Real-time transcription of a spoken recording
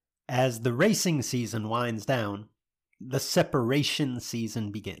As the racing season winds down, the separation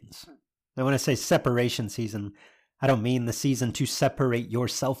season begins. Now, when I say separation season, I don't mean the season to separate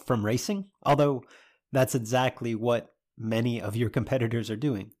yourself from racing, although that's exactly what many of your competitors are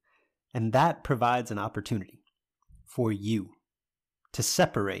doing. And that provides an opportunity for you to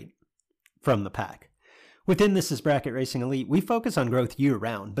separate from the pack. Within This Is Bracket Racing Elite, we focus on growth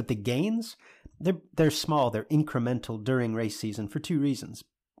year-round, but the gains, they're small, they're incremental during race season for two reasons.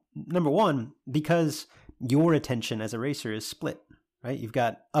 Number one, because your attention as a racer is split, right? You've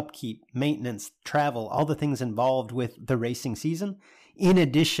got upkeep, maintenance, travel, all the things involved with the racing season, in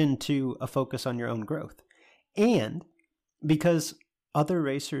addition to a focus on your own growth. And because other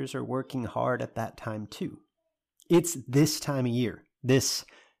racers are working hard at that time too. It's this time of year, this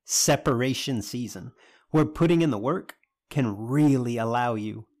separation season, where putting in the work can really allow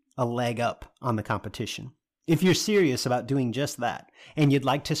you a leg up on the competition. If you're serious about doing just that, and you'd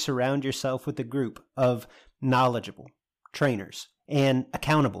like to surround yourself with a group of knowledgeable trainers and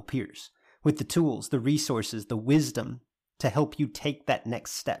accountable peers with the tools, the resources, the wisdom to help you take that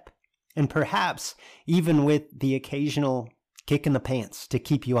next step, and perhaps even with the occasional kick in the pants to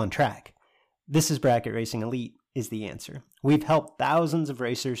keep you on track, This Is Bracket Racing Elite is the answer. We've helped thousands of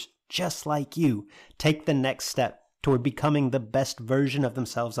racers just like you take the next step toward becoming the best version of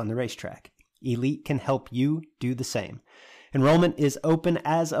themselves on the racetrack. Elite can help you do the same. Enrollment is open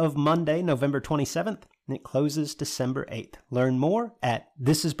as of Monday, November 27th, and it closes December 8th. Learn more at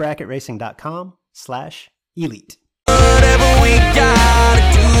thisisbracketracing.com/elite. Whatever we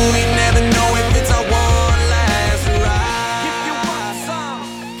gotta do, we never know if it's our one last ride. If you want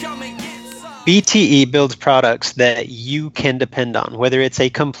some, come and get some. BTE builds products that you can depend on, whether it's a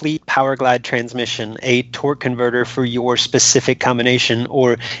complete power glide transmission, a torque converter for your specific combination,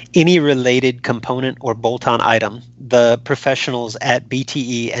 or any related component or bolt-on item. The professionals at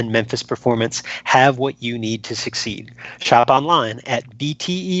BTE and Memphis Performance have what you need to succeed. Shop online at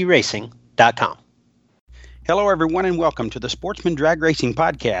bteracing.com. Hello, everyone, and welcome to the Sportsman Drag Racing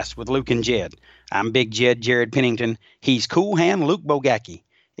Podcast with Luke and Jed. I'm Big Jed Jared Pennington. He's Cool Hand Luke Bogacki.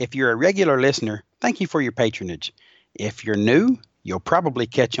 If you're a regular listener, thank you for your patronage. If you're new, you'll probably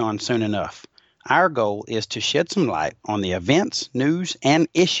catch on soon enough. Our goal is to shed some light on the events, news, and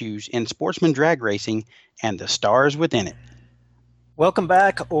issues in sportsman drag racing and the stars within it. Welcome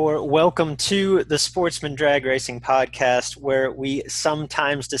back, or welcome to the Sportsman Drag Racing Podcast, where we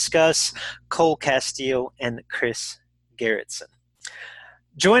sometimes discuss Cole Castile and Chris Gerritsen.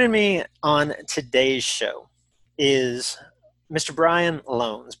 Joining me on today's show is Mr. Brian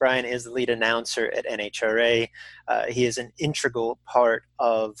Lohnes. Brian is the lead announcer at NHRA. He is an integral part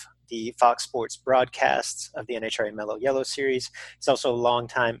of the Fox Sports broadcasts of the NHRA Mellow Yellow series. He's also a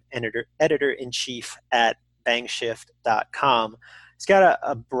longtime editor-in-chief at bangshift.com. He's got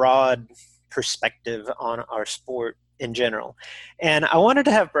a broad perspective on our sport in general. And I wanted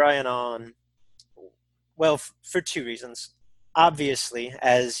to have Brian on, well, for two reasons. Obviously,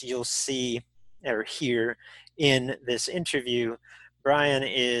 as you'll see or hear in this interview, Brian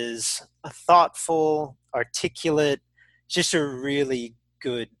is a thoughtful, articulate, just a really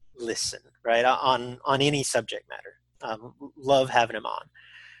good listen, right, on any subject matter. Love having him on.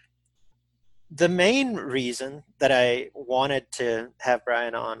 The main reason that I wanted to have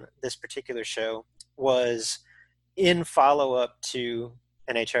Brian on this particular show was in follow-up to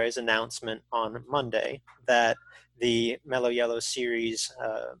NHRA's announcement on Monday that the Mellow Yellow Series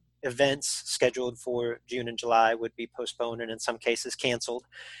events scheduled for June and July would be postponed and in some cases canceled,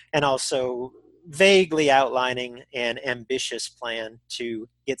 and also vaguely outlining an ambitious plan to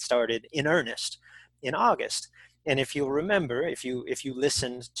get started in earnest in August. And if you'll remember, if you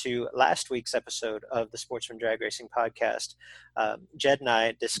listened to last week's episode of the Sportsman Drag Racing Podcast, Jed and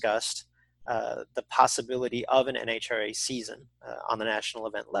I discussed the possibility of an NHRA season on the national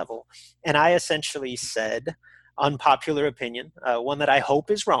event level. And I essentially said, unpopular opinion, one that I hope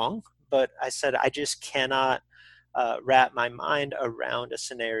is wrong, but I said I just cannot wrap my mind around a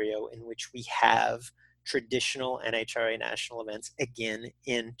scenario in which we have traditional NHRA national events again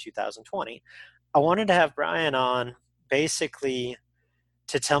in 2020. I wanted to have Brian on basically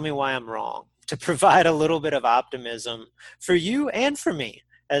to tell me why I'm wrong, to provide a little bit of optimism for you and for me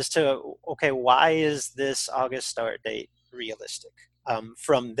as to, okay, why is this August start date realistic?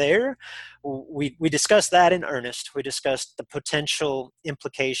 From there, we discussed that in earnest. We discussed the potential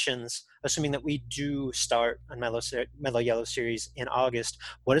implications, assuming that we do start a Mellow Yellow series in August.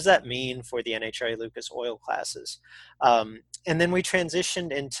 What does that mean for the NHRA Lucas Oil classes? And then we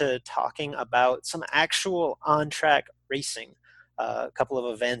transitioned into talking about some actual on-track racing a couple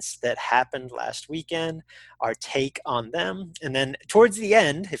of events that happened last weekend, our take on them. And then towards the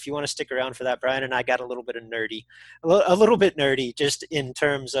end, if you want to stick around for that, Brian and I got a little bit nerdy, just in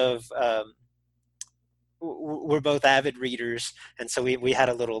terms of we're both avid readers, and so we had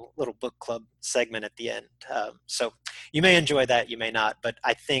a little book club segment at the end. So you may enjoy that, you may not, but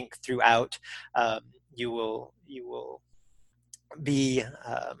I think throughout you will be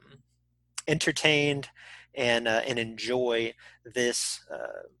entertained and enjoy this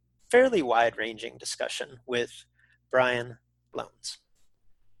fairly wide-ranging discussion with Brian Lohnes.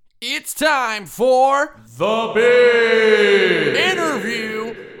 It's time for the big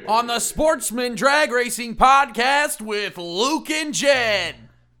interview on the Sportsman Drag Racing Podcast with Luke and Jed.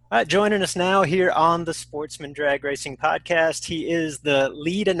 Joining us now here on the Sportsman Drag Racing Podcast, he is the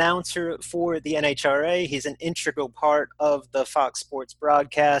lead announcer for the NHRA. He's an integral part of the Fox Sports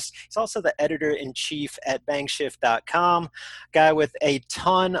broadcast. He's also the editor-in-chief at bangshift.com, guy with a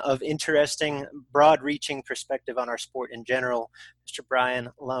ton of interesting, broad-reaching perspective on our sport in general, Mr. Brian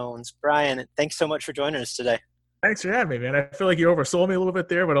Lohnes. Brian, thanks so much for joining us today. Thanks for having me, man. I feel like you oversold me a little bit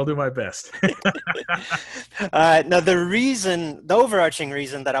there, but I'll do my best. Now, the overarching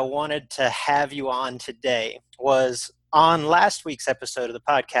reason that I wanted to have you on today was on last week's episode of the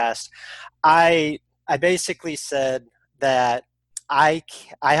podcast, I basically said that I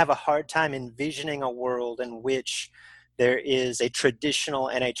have a hard time envisioning a world in which there is a traditional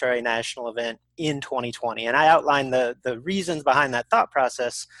NHRA national event in 2020. And I outlined the reasons behind that thought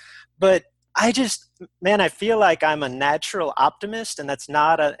process, but I feel like I'm a natural optimist, and that's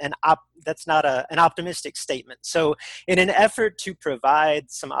not an optimistic statement. So in an effort to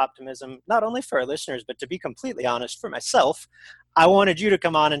provide some optimism, not only for our listeners, but to be completely honest for myself, I wanted you to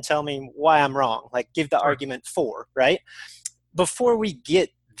come on and tell me why I'm wrong, like give the argument for, right? Before we get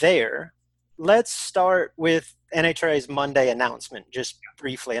there, let's start with NHRA's Monday announcement just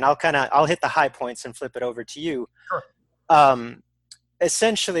briefly, and I'll hit the high points and flip it over to you. Sure.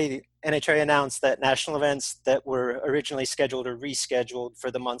 Essentially, NHRA announced that national events that were originally scheduled or rescheduled for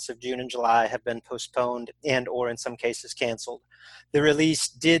the months of June and July have been postponed and or in some cases canceled. The release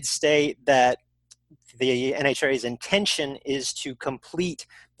did state that the NHRA's intention is to complete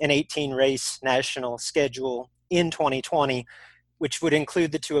an 18-race national schedule in 2020, which would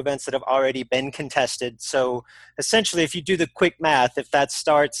include the two events that have already been contested. So essentially, if you do the quick math, if that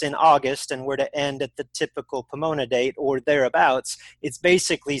starts in August and were to end at the typical Pomona date or thereabouts, it's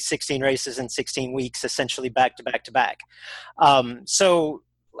basically 16 races in 16 weeks, essentially back to back to back. So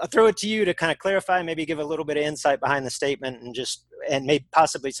I'll throw it to you to kind of clarify, maybe give a little bit of insight behind the statement and maybe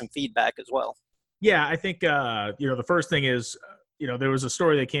possibly some feedback as well. Yeah, I think, the first thing is, there was a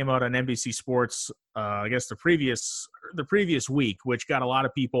story that came out on NBC Sports, I guess the previous week, which got a lot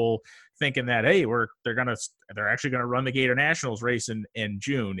of people thinking that, hey, they're actually gonna run the Gator Nationals race in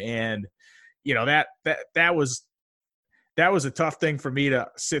June, and that was a tough thing for me to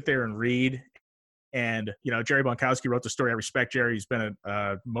sit there and read. And Jerry Bonkowski wrote the story. I respect Jerry; he's been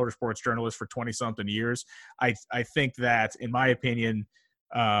a motorsports journalist for 20-something years. I think that, in my opinion,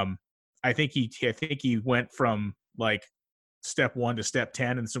 I think he went from like step 1 to step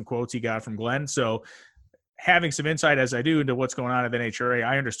 10 and some quotes he got from Glenn. So having some insight as I do into what's going on at the NHRA,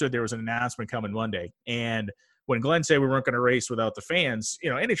 I understood there was an announcement coming Monday. And when Glenn said we weren't going to race without the fans,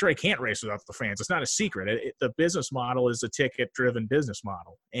 NHRA can't race without the fans. It's not a secret. The business model is a ticket-driven business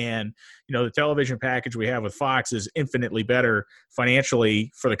model. And, the television package we have with Fox is infinitely better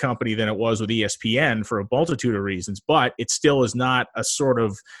financially for the company than it was with ESPN for a multitude of reasons. But it still is not a sort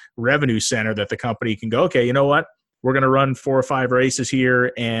of revenue center that the company can go, okay, you know what? We're going to run 4 or 5 races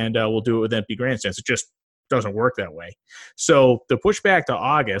here, and we'll do it with empty grandstands. It just doesn't work that way. So the pushback to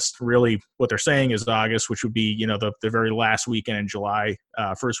August, really what they're saying is August, which would be, the very last weekend in July,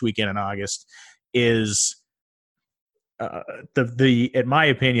 first weekend in August, is in my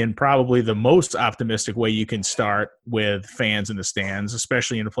opinion, probably the most optimistic way you can start with fans in the stands,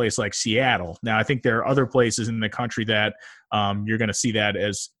 especially in a place like Seattle. Now, I think there are other places in the country that you're going to see that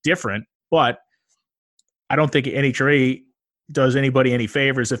as different, but I don't think NHRA does anybody any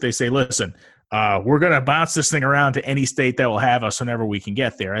favors if they say, listen, we're going to bounce this thing around to any state that will have us whenever we can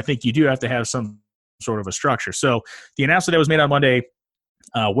get there. I think you do have to have some sort of a structure. So the announcement that was made on Monday,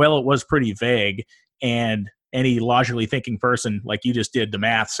 it was pretty vague, and any logically thinking person like you just did the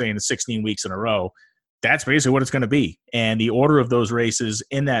math saying it's 16 weeks in a row, that's basically what it's going to be. And the order of those races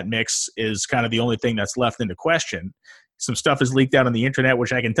in that mix is kind of the only thing that's left into question. Some stuff is leaked out on the internet,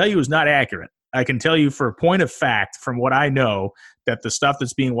 which I can tell you is not accurate. I can tell you for a point of fact from what I know that the stuff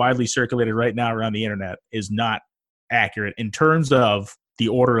that's being widely circulated right now around the internet is not accurate in terms of the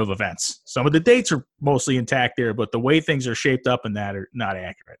order of events. Some of the dates are mostly intact there, but the way things are shaped up in that are not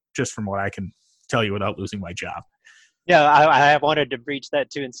accurate, just from what I can tell you without losing my job. Yeah, I wanted to breach that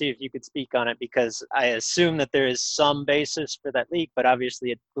too and see if you could speak on it, because I assume that there is some basis for that leak, but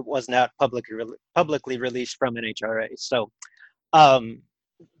obviously it was not publicly released from NHRA. So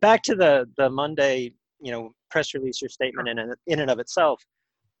back to the Monday, press release or statement in and of itself.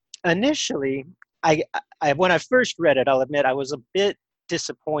 Initially, I when I first read it, I'll admit I was a bit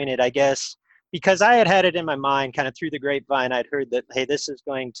disappointed, I guess, because I had it in my mind kind of through the grapevine. I'd heard that, hey, this is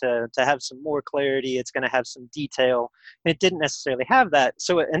going to have some more clarity. It's going to have some detail. And it didn't necessarily have that.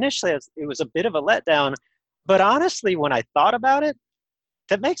 So initially it was a bit of a letdown. But honestly, when I thought about it,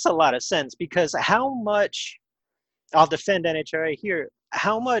 that makes a lot of sense, because how much, I'll defend NHRA here,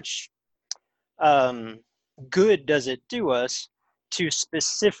 how much good does it do us to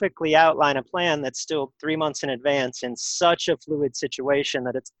specifically outline a plan that's still 3 months in advance in such a fluid situation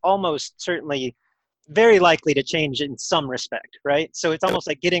that it's almost certainly very likely to change in some respect, right? So it's almost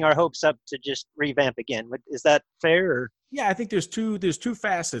like getting our hopes up to just revamp again. Is that fair? Or? Yeah, I think there's two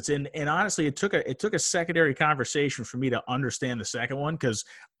facets, and honestly, it took a secondary conversation for me to understand the second one, because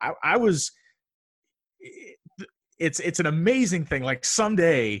I was. It's an amazing thing. Like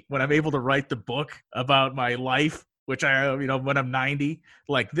someday when I'm able to write the book about my life, which when I'm 90,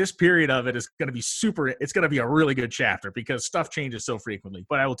 like this period of it is going to be it's going to be a really good chapter, because stuff changes so frequently.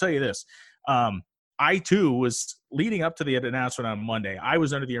 But I will tell you this. I too was leading up to the announcement on Monday. I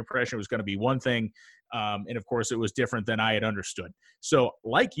was under the impression it was going to be one thing. And of course it was different than I had understood. So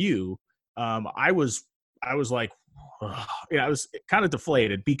like you, I was like, I was kind of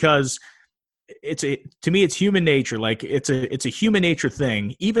deflated, because to me, it's human nature. Like it's a human nature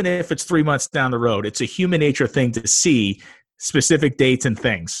thing. Even if it's 3 months down the road, it's a human nature thing to see specific dates and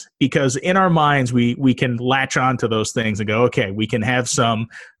things, because in our minds, we can latch on to those things and go, okay, we can have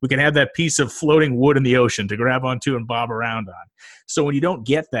that piece of floating wood in the ocean to grab onto and bob around on. So when you don't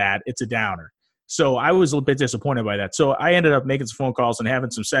get that, it's a downer. So I was a little bit disappointed by that. So I ended up making some phone calls and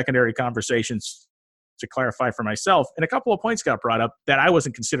having some secondary conversations to clarify for myself. And a couple of points got brought up that I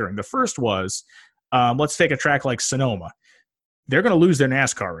wasn't considering. The first was, let's take a track like Sonoma. They're going to lose their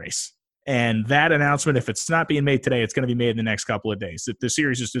NASCAR race. And that announcement, if it's not being made today, it's going to be made in the next couple of days. The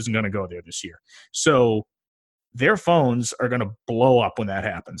series just isn't going to go there this year. So their phones are going to blow up when that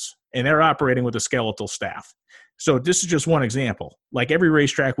happens. And they're operating with a skeletal staff. So this is just one example. Like every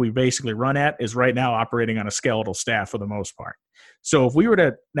racetrack we basically run at is right now operating on a skeletal staff for the most part. So if we were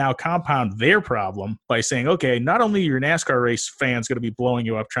to now compound their problem by saying, okay, not only are your NASCAR race fans going to be blowing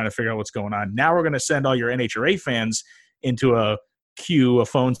you up trying to figure out what's going on, now we're going to send all your NHRA fans into a queue, a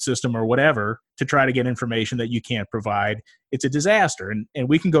phone system or whatever to try to get information that you can't provide. It's a disaster. And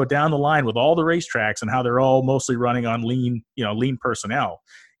we can go down the line with all the racetracks and how they're all mostly running on lean personnel.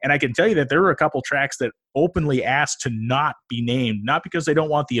 And I can tell you that there were a couple tracks that openly asked to not be named, not because they don't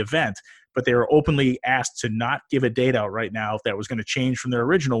want the event, but they were openly asked to not give a date out right now that was going to change from their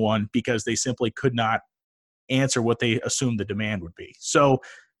original one, because they simply could not answer what they assumed the demand would be. So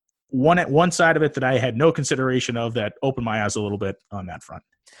one side of it that I had no consideration of that opened my eyes a little bit on that front.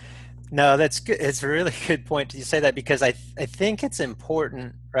 No, that's good. It's a really good point you say that, because I think it's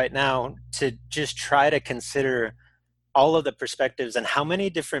important right now to just try to consider all of the perspectives and how many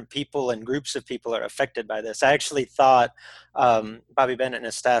different people and groups of people are affected by this. I actually thought Bobby Bennett and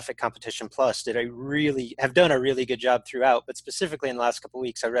his staff at Competition Plus have done a really good job throughout, but specifically in the last couple of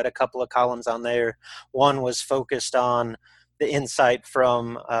weeks, I read a couple of columns on there. One was focused on the insight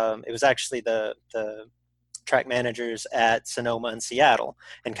from, it was actually the track managers at Sonoma and Seattle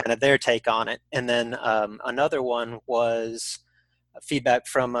and kind of their take on it. And then another one was feedback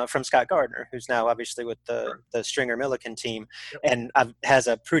from Scott Gardner, who's now obviously with the Stringer Milliken team, and has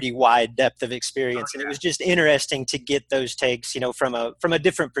a pretty wide depth of experience. And it was just interesting to get those takes, from a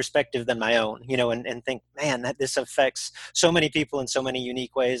different perspective than my own, and think, man, that this affects so many people in so many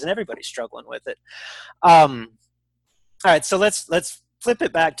unique ways, and everybody's struggling with it. All right, so let's flip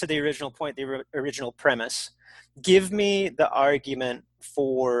it back to the original point, the original premise. Give me the argument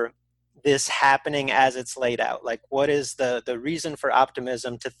for this happening as it's laid out. Like, what is the reason for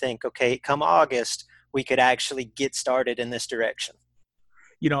optimism to think, okay, come August, we could actually get started in this direction?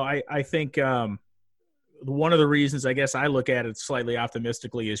 I think one of the reasons I guess I look at it slightly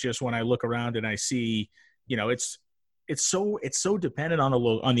optimistically is just when I look around and I see, it's so dependent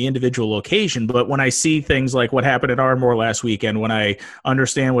on the individual location. But when I see things like what happened at Ardmore last weekend, when I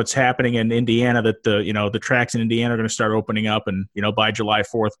understand what's happening in Indiana, that the tracks in Indiana are going to start opening up, and by July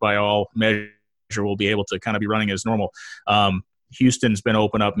 4th, by all measure, we'll be able to kind of be running as normal. Houston's been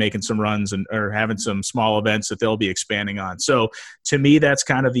open up, making some runs or having some small events that they'll be expanding on. So to me, that's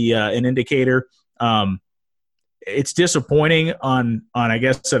kind of the an indicator. It's disappointing on I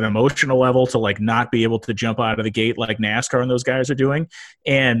guess an emotional level to like not be able to jump out of the gate like NASCAR and those guys are doing.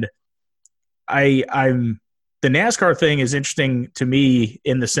 And I'm the NASCAR thing is interesting to me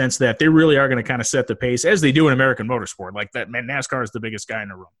in the sense that they really are going to kind of set the pace as they do in American motorsport. Like that, man, NASCAR is the biggest guy in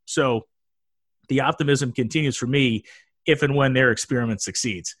the room. So the optimism continues for me if and when their experiment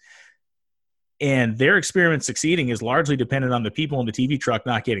succeeds. And their experiment succeeding is largely dependent on the people in the TV truck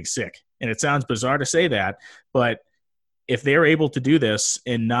not getting sick. And it sounds bizarre to say that, but if they're able to do this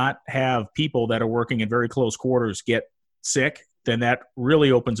and not have people that are working in very close quarters get sick, then that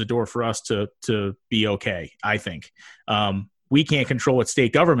really opens a door for us to be okay, I think. We can't control what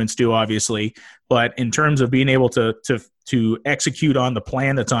state governments do, obviously, but in terms of being able to execute on the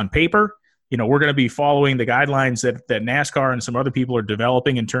plan that's on paper, you know, we're going to be following the guidelines that NASCAR and some other people are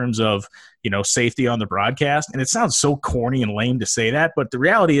developing in terms of, you know, safety on the broadcast. And it sounds so corny and lame to say that, but the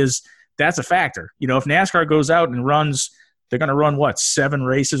reality is that's a factor. You know, if NASCAR goes out and runs, they're going to run, 7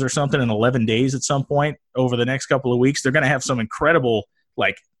 races or something in 11 days at some point over the next couple of weeks. They're going to have some incredible,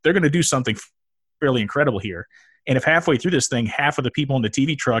 they're going to do something fairly incredible here. And if halfway through this thing, half of the people in the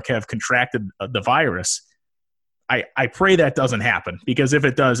TV truck have contracted the virus, I pray that doesn't happen, because if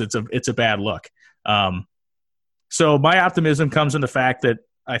it does, it's a bad look. So my optimism comes in the fact that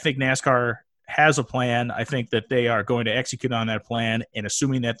I think NASCAR has a plan. I think that they are going to execute on that plan, and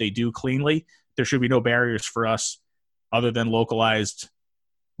assuming that they do cleanly, there should be no barriers for us other than localized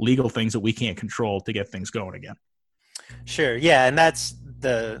legal things that we can't control to get things going again. Sure. Yeah. And that's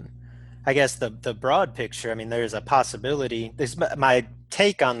I guess the broad picture. I mean, there's a possibility. My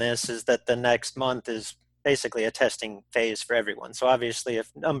take on this is that the next month is basically a testing phase for everyone. So obviously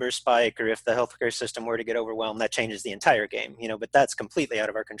if numbers spike or if the healthcare system were to get overwhelmed, that changes the entire game, you know, but that's completely out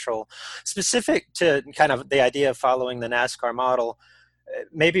of our control. Specific to kind of the idea of following the NASCAR model,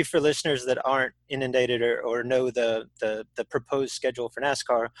 maybe for listeners that aren't inundated or know the proposed schedule for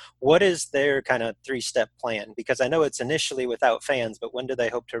NASCAR, what is their kind of 3-step plan? Because I know it's initially without fans, but when do they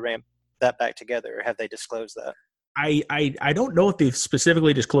hope to ramp that back together? Or have they disclosed that? I don't know if they've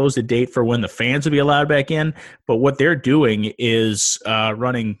specifically disclosed a date for when the fans will be allowed back in, but what they're doing is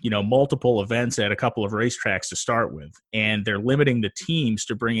running, you know, multiple events at a couple of racetracks to start with, and they're limiting the teams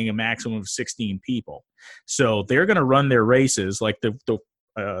to bringing a maximum of 16 people. So they're going to run their races like the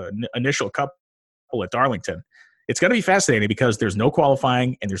initial couple at Darlington. It's going to be fascinating because there's no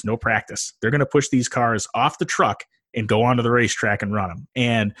qualifying and there's no practice. They're going to push these cars off the truck and go onto the racetrack and run them.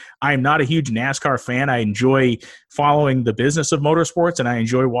 And I'm not a huge NASCAR fan. I enjoy following the business of motorsports, and I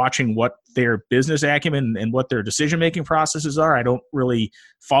enjoy watching what their business acumen and what their decision-making processes are. I don't really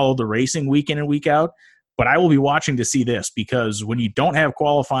follow the racing week in and week out, but I will be watching to see this, because when you don't have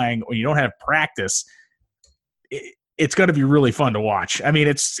qualifying or you don't have practice, it's going to be really fun to watch. I mean,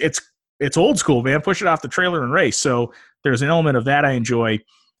 it's old school, man. Push it off the trailer and race. So there's an element of that I enjoy.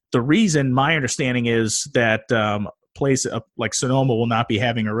 The reason, my understanding is that place like Sonoma will not be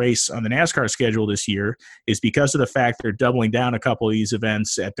having a race on the NASCAR schedule this year is because of the fact they're doubling down a couple of these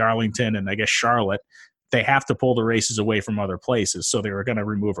events at Darlington and I guess Charlotte. They have to pull the races away from other places. So they were going to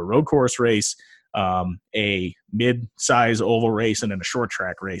remove a road course race, a mid-size oval race, and then a short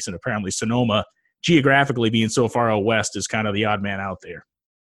track race. And apparently Sonoma, geographically being so far out west, is kind of the odd man out there.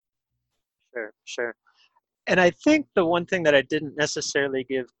 Sure. And I think the one thing that I didn't necessarily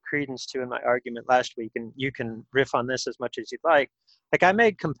give credence to in my argument last week, and you can riff on this as much as you'd like I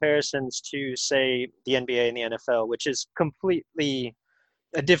made comparisons to, say, the NBA and the NFL, which is completely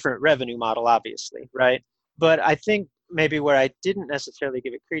a different revenue model, obviously, right? But I think maybe where I didn't necessarily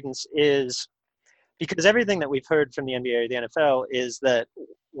give it credence is because everything that we've heard from the NBA or the NFL is that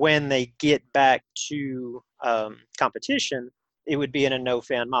when they get back to competition, it would be in a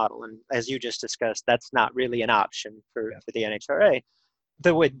no-fan model. And as you just discussed, that's not really an option for the NHRA.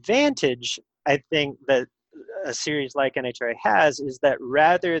 The advantage, I think, that a series like NHRA has is that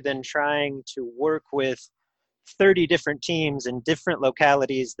rather than trying to work with 30 different teams in different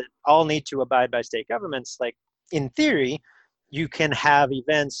localities that all need to abide by state governments, like in theory, you can have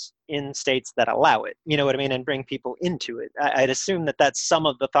events in states that allow it, you know what I mean, and bring people into it. I'd assume that that's some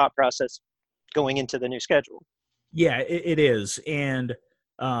of the thought process going into the new schedule. Yeah, it is. And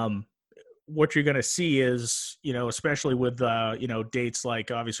what you're going to see is, you know, especially with, dates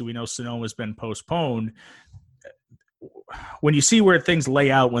like, obviously we know Sonoma's been postponed. When you see where things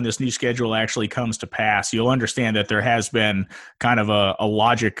lay out when this new schedule actually comes to pass, you'll understand that there has been kind of a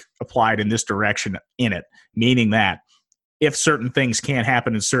logic applied in this direction in it, meaning that if certain things can't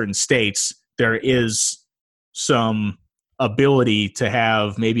happen in certain states, there is some ability to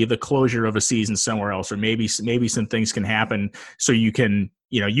have maybe the closure of a season somewhere else, or maybe some things can happen so you can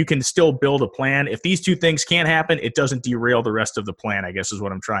still build a plan. If these two things can't happen, it doesn't derail the rest of the plan, I guess is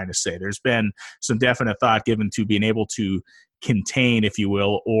what I'm trying to say. There's been some definite thought given to being able to contain, if you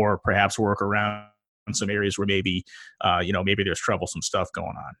will, or perhaps work around some areas where maybe there's troublesome stuff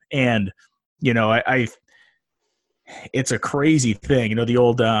going on. And, it's a crazy thing. The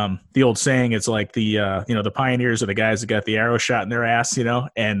old saying, it's like the pioneers are the guys that got the arrow shot in their ass,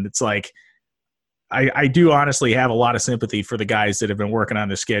 and it's like, I do honestly have a lot of sympathy for the guys that have been working on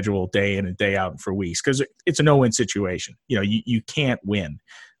the schedule day in and day out for weeks, because it's a no-win situation. You can't win.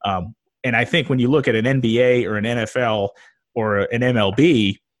 And I think when you look at an NBA or an NFL or an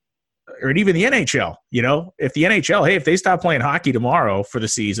MLB, or even the NHL, if the NHL, hey, if they stop playing hockey tomorrow for the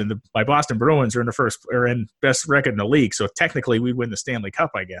season, my Boston Bruins are in best record in the league. So technically we'd win the Stanley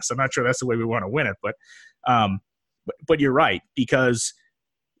Cup, I guess. I'm not sure that's the way we want to win it, but you're right, because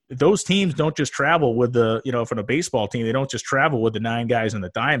those teams don't just travel with from a baseball team, they don't just travel with the 9 guys in the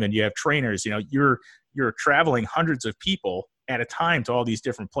diamond. You have trainers, you're traveling hundreds of people at a time to all these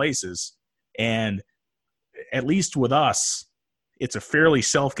different places. And at least with us, it's a fairly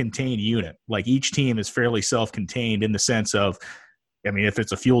self-contained unit. Like, each team is fairly self-contained in the sense of, if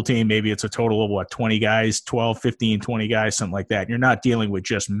it's a fuel team, maybe it's a total of 20 guys, 12, 15, 20 guys, something like that. And you're not dealing with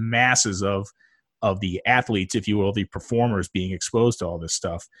just masses of the athletes, if you will, the performers being exposed to all this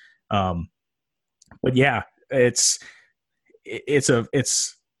stuff. But yeah, it's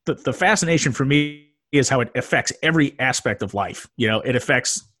the fascination for me is how it affects every aspect of life. It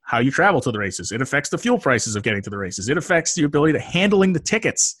affects how you travel to the races. It affects the fuel prices of getting to the races. It affects the ability to handling the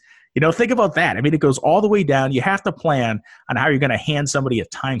tickets. Think about that. It goes all the way down. You have to plan on how you're going to hand somebody a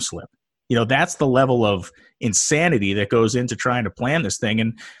time slip. That's the level of insanity that goes into trying to plan this thing.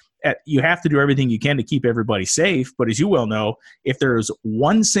 And you have to do everything you can to keep everybody safe. But as you well know, if there's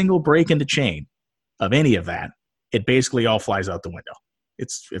one single break in the chain of any of that, it basically all flies out the window.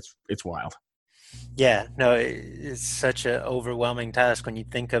 It's wild. Yeah, no, it's such an overwhelming task when you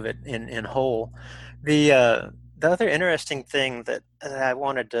think of it in whole. The other interesting thing that I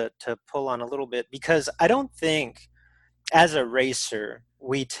wanted to pull on a little bit, because I don't think as a racer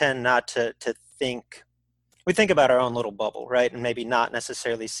we tend not to think. We think about our own little bubble, right? And maybe not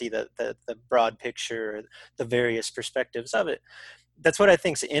necessarily see the broad picture, or the various perspectives of it. That's what I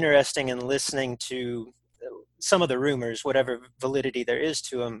think is interesting in listening to some of the rumors, whatever validity there is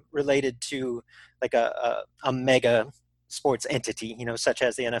to them, related to like a mega sports entity, such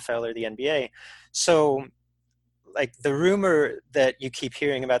as the NFL or the NBA. So, like, the rumor that you keep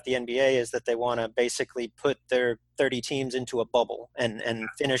hearing about the NBA is that they want to basically put their 30 teams into a bubble and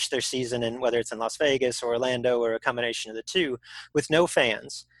finish their season in, whether it's in Las Vegas or Orlando or a combination of the two, with no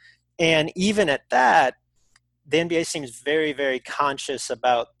fans. And even at that, the NBA seems very, very conscious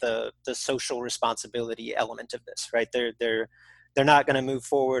about the social responsibility element of this, right? They're not going to move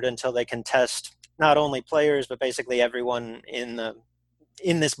forward until they can test not only players, but basically everyone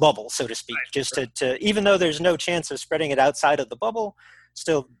in this bubble, so to speak, just to even though there's no chance of spreading it outside of the bubble,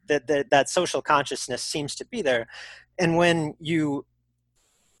 still that social consciousness seems to be there. And when you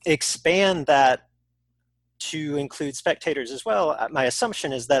expand that to include spectators as well, my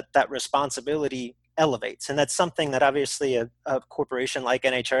assumption is that responsibility elevates. And that's something that obviously a corporation like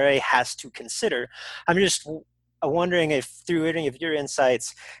NHRA has to consider. I'm just wondering if, through any of your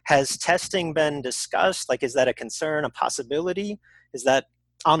insights, has testing been discussed? Like, is that a concern, a possibility? Is that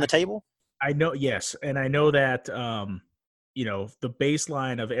on the table? I know, yes. And I know that, the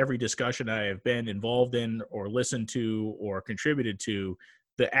baseline of every discussion I have been involved in or listened to or contributed to,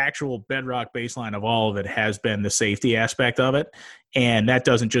 the actual bedrock baseline of all of it has been the safety aspect of it. And that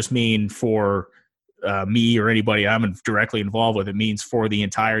doesn't just mean for me or anybody I'm directly involved with. It means for the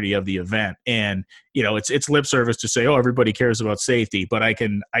entirety of the event. And, it's lip service to say, oh, everybody cares about safety. But I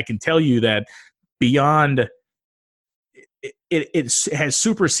can tell you that beyond it has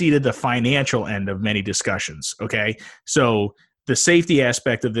superseded the financial end of many discussions. Okay. So the safety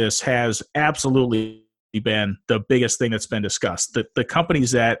aspect of this has absolutely been the biggest thing that's been discussed. The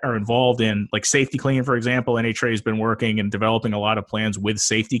companies that are involved in, like Safety Clean, for example, NHRA has been working and developing a lot of plans with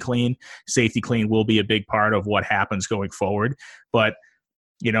Safety Clean. Safety Clean will be a big part of what happens going forward. But,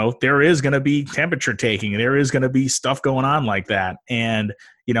 there is going to be temperature taking. There is going to be stuff going on like that. And,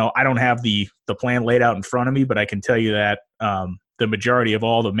 I don't have the plan laid out in front of me, but I can tell you that the majority of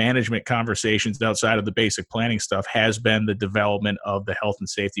all the management conversations outside of the basic planning stuff has been the development of the health and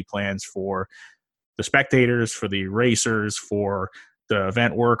safety plans for the spectators, for the racers, for the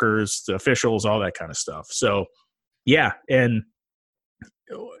event workers, the officials, all that kind of stuff. So, yeah, and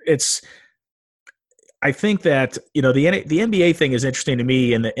I think that, the NBA thing is interesting to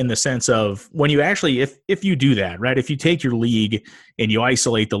me in the sense of when you actually, if you do that, right? If you take your league and you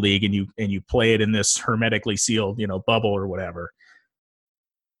isolate the league and you play it in this hermetically sealed, bubble or whatever,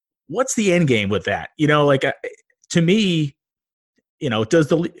 what's the end game with that? To me, does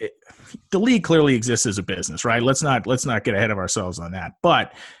the league clearly exists as a business, right? Let's not get ahead of ourselves on that.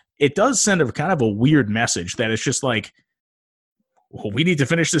 But it does send a kind of a weird message that it's just like, well, we need to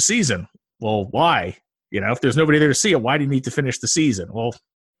finish the season. Well, why? If there's nobody there to see it, why do you need to finish the season? Well,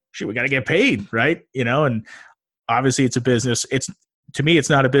 shoot, we got to get paid, right? And obviously it's a business. To me, it's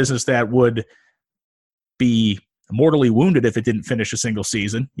not a business that would be mortally wounded if it didn't finish a single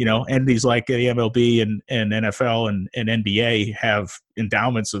season. Entities like the MLB and NFL and NBA have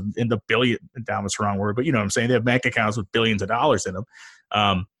endowments in the billion, endowments wrong word, but you know what I'm saying? They have bank accounts with billions of dollars in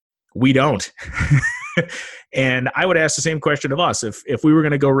them. We don't. And I would ask the same question of us. If we were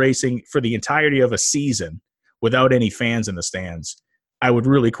going to go racing for the entirety of a season without any fans in the stands, I would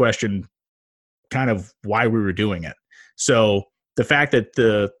really question kind of why we were doing it. So the fact that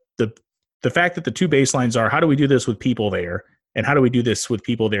the fact that the two baselines are, how do we do this with people there and how do we do this with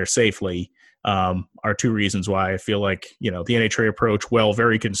people there safely, are two reasons why I feel like, the NHRA approach, while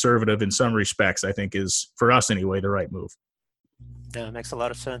very conservative in some respects, I think is, for us anyway, the right move. Yeah, it makes a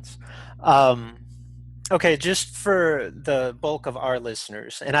lot of sense. Okay, just for the bulk of our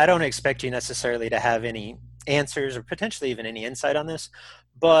listeners, and I don't expect you necessarily to have any answers or potentially even any insight on this,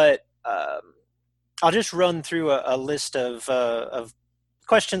 but I'll just run through a list of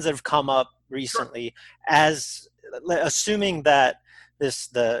questions that have come up recently, as assuming that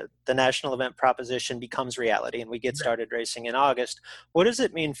the national event proposition becomes reality and we get started racing in August. What does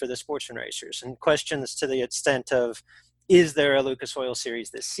it mean for the sportsman racers? And questions to the extent of, is there a Lucas Oil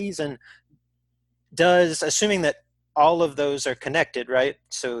Series this season? Assuming that all of those are connected, right?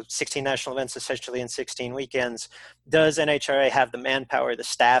 So 16 national events essentially in 16 weekends. Does NHRA have the manpower, the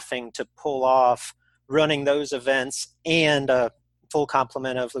staffing to pull off running those events and a full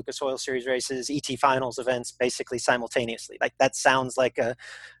complement of Lucas Oil Series races, ET finals events, basically simultaneously? Like, that sounds like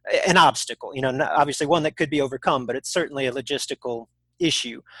an obstacle, obviously one that could be overcome, but it's certainly a logistical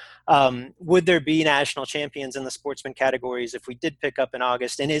issue. Would there be national champions in the sportsman categories if we did pick up in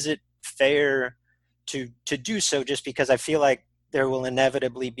August? And is it fair to do so, just because I feel like there will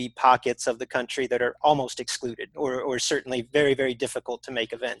inevitably be pockets of the country that are almost excluded or certainly very, very difficult to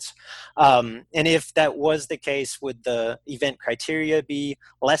make events. And if that was the case, would the event criteria be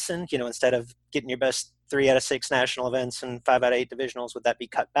lessened? Instead of getting your best 3 out of 6 national events and 5 out of 8 divisionals, would that be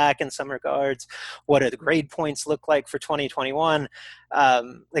cut back in some regards? What do the grade points look like for 2021?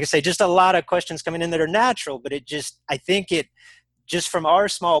 Like I say, just a lot of questions coming in that are natural, but I think just from our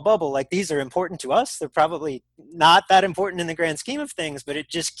small bubble, like, these are important to us. They're probably not that important in the grand scheme of things, but it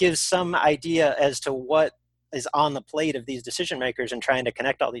just gives some idea as to what is on the plate of these decision makers and trying to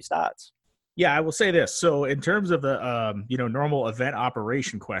connect all these dots. Yeah, I will say this. So in terms of the normal event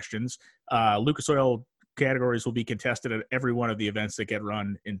operation questions, Lucas Oil categories will be contested at every one of the events that get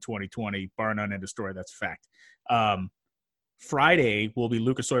run in 2020, bar none, end of story. That's a fact. Friday will be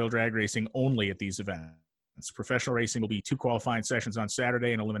Lucas Oil drag racing only at these events. Professional racing will be 2 qualifying sessions on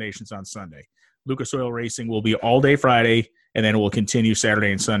Saturday and eliminations on Sunday. Lucas Oil Racing will be all day Friday, and then it will continue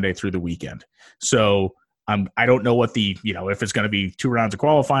Saturday and Sunday through the weekend. So I don't know what if it's going to be 2 rounds of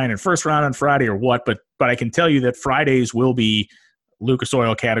qualifying and first round on Friday or what, but I can tell you that Fridays will be Lucas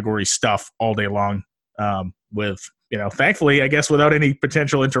Oil category stuff all day long, with, thankfully, I guess, without any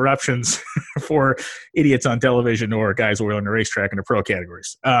potential interruptions for idiots on television or guys oiling the racetrack in the pro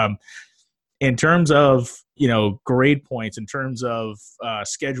categories. In terms of, grade points, in terms of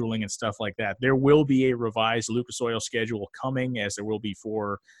scheduling and stuff like that, there will be a revised Lucas Oil schedule coming, as there will be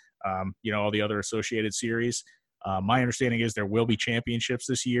for, all the other associated series. My understanding is there will be championships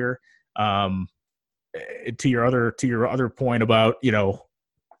this year. To your other point about,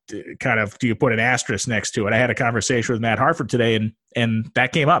 kind of, do you put an asterisk next to it? I had a conversation with Matt Hartford today, and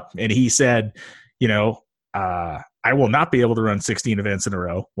that came up, and he said, I will not be able to run 16 events in a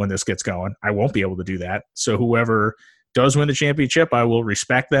row when this gets going. I won't be able to do that. So whoever does win the championship, I will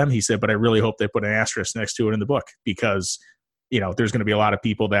respect them. He said, but I really hope they put an asterisk next to it in the book, because, there's going to be a lot of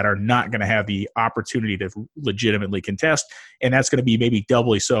people that are not going to have the opportunity to legitimately contest. And that's going to be maybe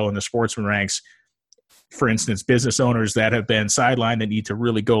doubly so in the sportsman ranks. For instance, business owners that have been sidelined that need to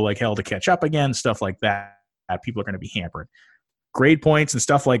really go like hell to catch up again, stuff like that. People are going to be hampered. Grade points and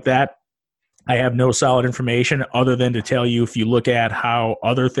stuff like that, I have no solid information other than to tell you, if you look at how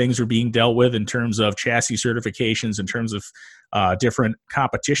other things are being dealt with in terms of chassis certifications, in terms of different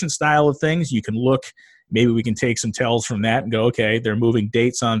competition style of things, you can look maybe we can take some tells from that and go, okay, they're moving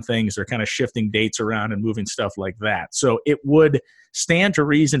dates on things. They're kind of shifting dates around and moving stuff like that. So it would stand to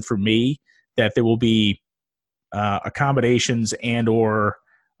reason for me that there will be accommodations and or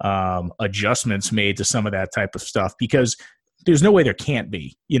adjustments made to some of that type of stuff, because there's no way there can't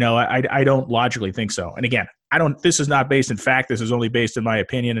be. I don't logically think so. And again, this is not based in fact. This is only based in my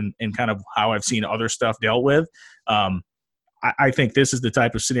opinion and kind of how I've seen other stuff dealt with. I think this is the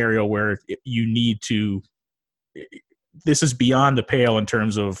type of scenario where you need to – this is beyond the pale in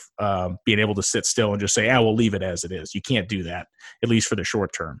terms of being able to sit still and just say, we'll leave it as it is. You can't do that, at least for the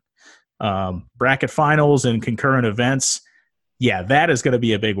short term. Bracket finals and concurrent events, that is going to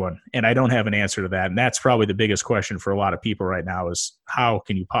be a big one. And I don't have an answer to that. And that's probably the biggest question for a lot of people right now is how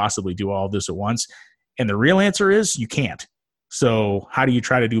can you possibly do all of this at once? And the real answer is you can't. So how do you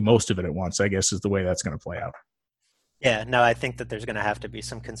try to do most of it at once, I guess, is the way that's going to play out. Yeah, no, I think that there's going to have to be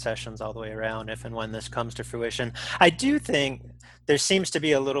some concessions all the way around if and when this comes to fruition. I do think there seems to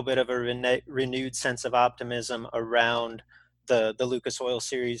be a little bit of a renewed sense of optimism around the Lucas Oil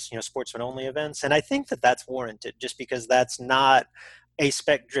Series, sportsman-only events. And I think that that's warranted just because that's not a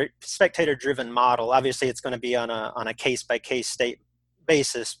spectator-driven model. Obviously, it's going to be on a case-by-case state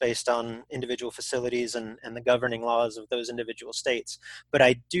basis based on individual facilities and the governing laws of those individual states. But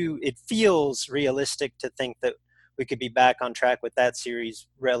it feels realistic to think that we could be back on track with that series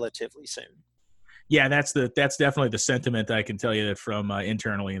relatively soon. Yeah, that's definitely the sentiment. I can tell you that from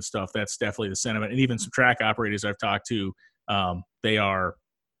internally and stuff. That's definitely the sentiment. And even some track operators I've talked to, they are,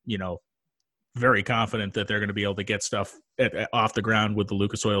 very confident that they're going to be able to get stuff off the ground with the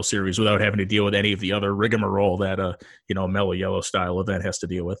Lucas Oil Series without having to deal with any of the other rigmarole that a Mellow Yellow style event has to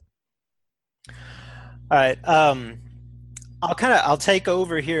deal with. All right. I'll take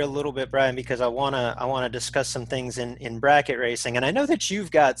over here a little bit, Brian, because I want to discuss some things in bracket racing. And I know that you've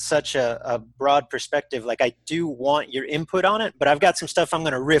got such a broad perspective. Like, I do want your input on it, but I've got some stuff I'm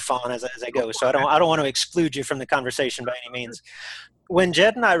going to riff on as I go. So I don't want to exclude you from the conversation by any means. When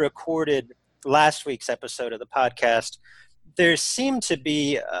Jed and I recorded last week's episode of the podcast, there seemed to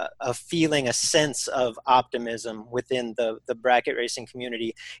be a sense of optimism within the bracket racing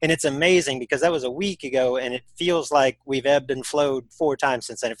community. And it's amazing because that was a week ago and it feels like we've ebbed and flowed 4 times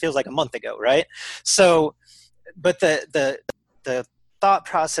since then. It feels like a month ago, right? So, but the thought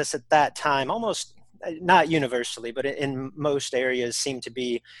process at that time, almost not universally, but in most areas seemed to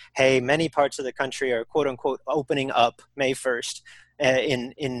be, hey, many parts of the country are quote unquote opening up May 1st.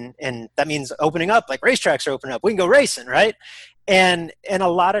 And that means opening up, like racetracks are opening up. We can go racing, right? And a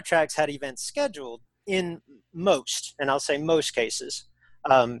lot of tracks had events scheduled in most, and I'll say most cases,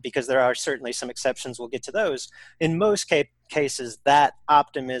 because there are certainly some exceptions. We'll get to those. In most cases, that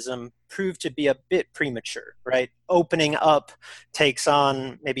optimism proved to be a bit premature, right? Opening up takes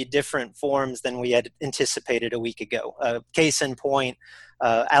on maybe different forms than we had anticipated a week ago. Case in point,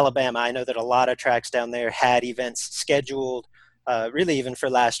 Alabama. I know that a lot of tracks down there had events scheduled really even for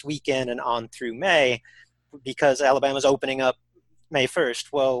last weekend and on through May, because Alabama's opening up May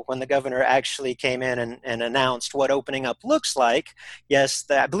 1st. Well, when the governor actually came in and announced what opening up looks like, yes,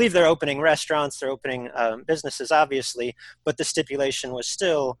 I believe they're opening restaurants, they're opening businesses, obviously, but the stipulation was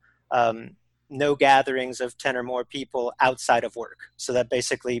still no gatherings of 10 or more people outside of work. So that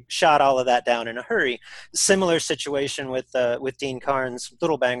basically shot all of that down in a hurry. Similar situation with Dean Karn's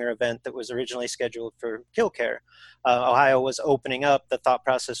Little Banger event that was originally scheduled for Killcare. Ohio was opening up. The thought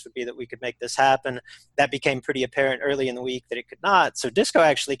process would be that we could make this happen. That became pretty apparent early in the week that it could not. So Disco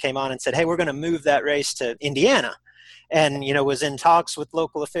actually came on and said, hey, we're going to move that race to Indiana. And, was in talks with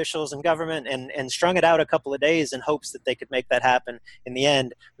local officials and government and strung it out a couple of days in hopes that they could make that happen. In the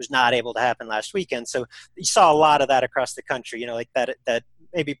end, it was not able to happen last weekend. So you saw a lot of that across the country, like that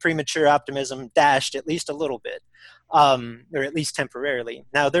maybe premature optimism dashed at least a little bit, or at least temporarily.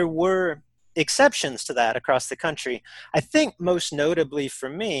 Now, there were exceptions to that across the country. I think most notably for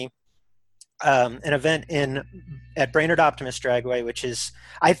me, an event at Brainerd Optimist Dragway, which is,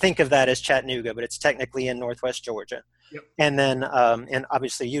 I think of that as Chattanooga, but it's technically in Northwest Georgia. Yep. And then, and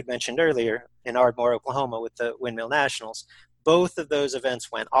obviously you'd mentioned earlier in Ardmore, Oklahoma with the Windmill Nationals. Both of those events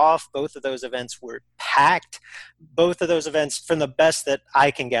went off. Both of those events were packed. Both of those events, from the best that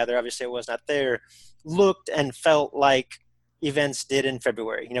I can gather, obviously I was not there, looked and felt like events did in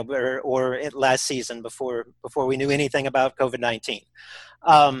February, or last season before we knew anything about COVID-19.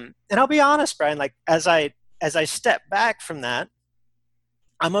 And I'll be honest, Brian, like as I step back from that,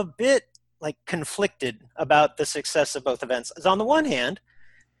 I'm a bit like conflicted about the success of both events. As on the one hand,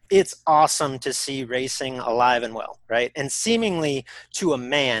 it's awesome to see racing alive and well, right? And seemingly to a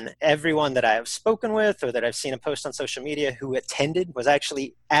man, everyone that I have spoken with or that I've seen a post on social media who attended, was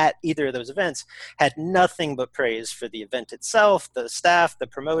actually at either of those events, had nothing but praise for the event itself, the staff, the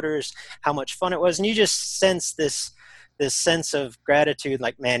promoters, how much fun it was. And you just sense this sense of gratitude,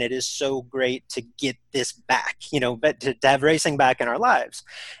 like, man, it is so great to get this back, but to have racing back in our lives.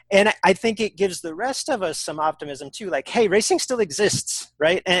 And I think it gives the rest of us some optimism too, like, hey, racing still exists,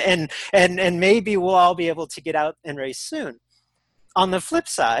 right? And maybe we'll all be able to get out and race soon. On the flip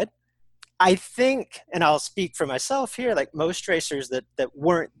side, I think, and I'll speak for myself here, like most racers that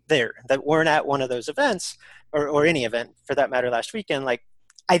weren't there, that weren't at one of those events, or any event for that matter last weekend, like,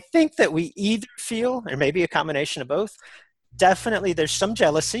 I think that we either feel, or maybe a combination of both, definitely there's some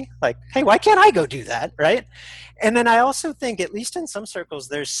jealousy, like, hey, why can't I go do that, right? And then I also think, at least in some circles,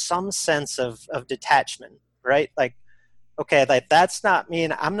 there's some sense of detachment, right? Like, okay, like, that's not me,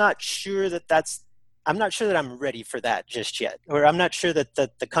 and I'm not sure that I'm ready for that just yet, or I'm not sure that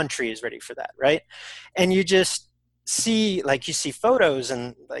the country is ready for that, right? And you just see, like, you see photos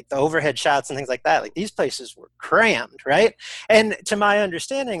and like the overhead shots and things like that, like these places were crammed, right? And to my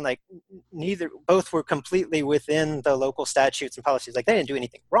understanding, like, both were completely within the local statutes and policies, like they didn't do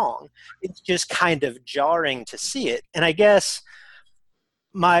anything wrong. It's just kind of jarring to see it. And I guess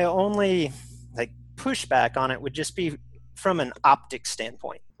my only like pushback on it would just be from an optics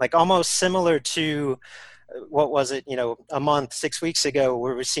standpoint, like almost similar to what was it, 6 weeks ago,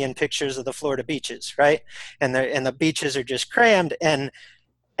 where we're seeing pictures of the Florida beaches, right? And the beaches are just crammed, and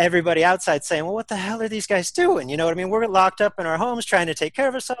everybody outside saying, well, what the hell are these guys doing? You know what I mean? We're locked up in our homes trying to take care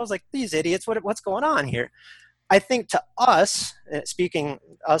of ourselves, like, these idiots, what's going on here? I think to us, speaking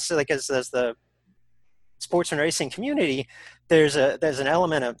us like as the sports and racing community, there's an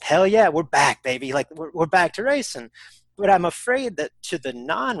element of, hell yeah, we're back, baby. Like, we're back to racing. But I'm afraid that to the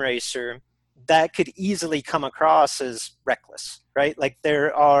non-racer, that could easily come across as reckless, right? Like,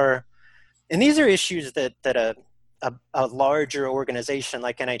 and these are issues that a larger organization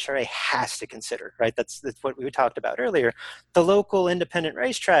like NHRA has to consider, right? That's what we talked about earlier. The local independent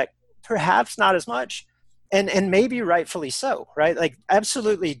racetrack, perhaps not as much, and maybe rightfully so, right? Like,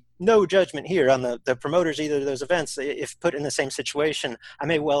 absolutely no judgment here on the promoters either of those events. If put in the same situation, I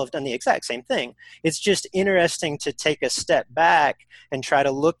may well have done the exact same thing. It's just interesting to take a step back and try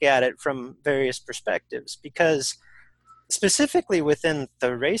to look at it from various perspectives, because specifically within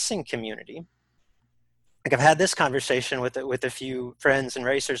the racing community, like, I've had this conversation with a few friends and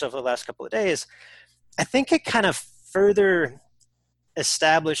racers over the last couple of days. I think it kind of further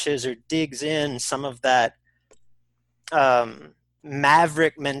establishes or digs in some of that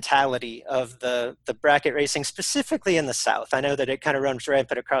maverick mentality of the bracket racing, specifically in the South. I know that it kind of runs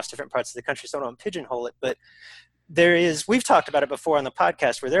rampant across different parts of the country, so I don't want to pigeonhole it, but we've talked about it before on the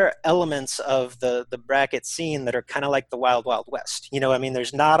podcast, where there are elements of the bracket scene that are kind of like the Wild Wild West.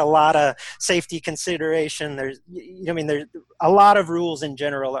 There's not a lot of safety consideration. There's a lot of rules in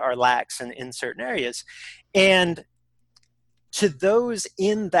general are lax in certain areas. And to those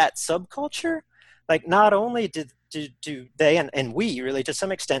in that subculture, like, not only do they, and we really to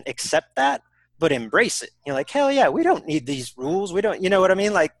some extent accept that, but embrace it. Like, hell yeah, we don't need these rules. We don't, you know what I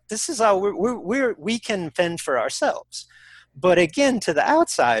mean? Like, this is how we can fend for ourselves. But again, to the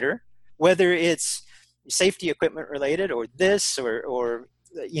outsider, whether it's safety equipment related or this, or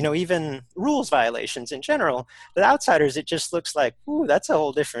even rules violations in general, the outsiders, it just looks like, ooh, that's a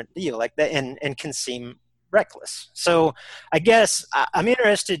whole different deal, like that, and can seem reckless. So I guess I'm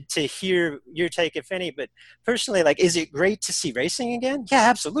interested to hear your take, if any, but personally, like, is it great to see racing again? Yeah,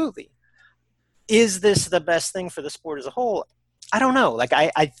 absolutely. Is this the best thing for the sport as a whole? I don't know. Like,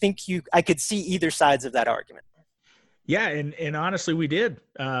 I think I could see either sides of that argument. Yeah, and honestly, we did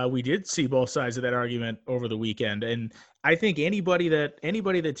see both sides of that argument over the weekend. And I think anybody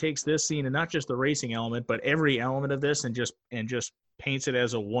that takes this scene, and not just the racing element, but every element of this, and just paints it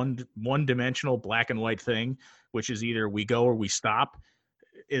as a one-dimensional black and white thing, which is either we go or we stop,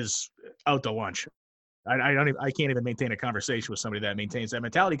 is out to lunch. I can't even maintain a conversation with somebody that maintains that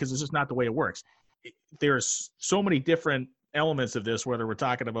mentality, because it's just not the way it works. There's so many different elements of this, whether we're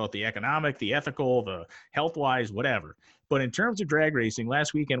talking about the economic, the ethical, the health-wise, whatever. But in terms of drag racing,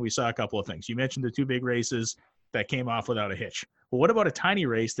 last weekend we saw a couple of things. You mentioned the two big races that came off without a hitch. Well, what about a tiny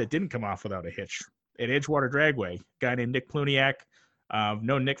race that didn't come off without a hitch? At Edgewater Dragway, a guy named Nick Pluniak,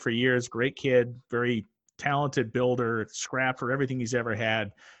 known Nick for years, great kid, very talented builder, scrapped for everything he's ever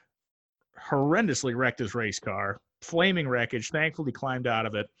had, horrendously wrecked his race car, flaming wreckage, thankfully climbed out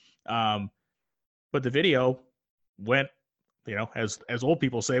of it. But the video went, as old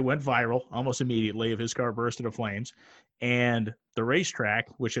people say, went viral almost immediately, of his car burst into flames. And the racetrack,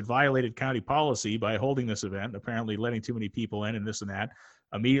 which had violated county policy by holding this event, apparently letting too many people in and this and that,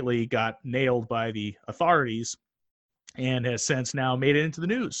 immediately got nailed by the authorities and has since now made it into the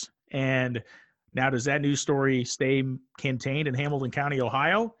news. And now, does that news story stay contained in Hamilton County,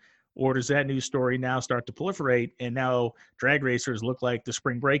 Ohio? Or does that news story now start to proliferate? And now drag racers look like the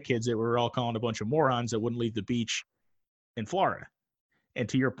spring break kids that we're all calling a bunch of morons that wouldn't leave the beach in Florida. And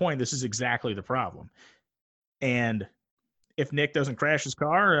to your point, this is exactly the problem. And if Nick doesn't crash his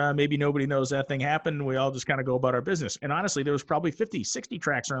car, maybe nobody knows that thing happened. We all just kind of go about our business. And honestly, there was probably 50, 60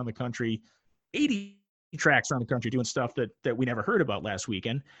 tracks around the country, 80 tracks around the country doing stuff that we never heard about last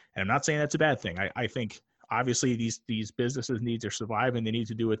weekend. And I'm not saying that's a bad thing. I think obviously these businesses need to survive and they need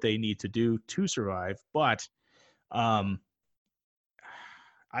to do what they need to do to survive. But I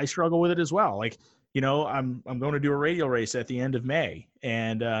struggle with it as well. Like, I'm going to do a radial race at the end of May,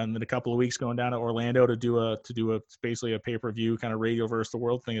 and in a couple of weeks going down to Orlando to do a basically a pay-per-view kind of radial versus the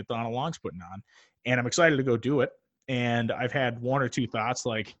world thing that Donald Long's putting on. And I'm excited to go do it. And I've had one or two thoughts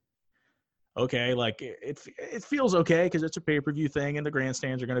like, okay, like it feels okay because it's a pay-per-view thing and the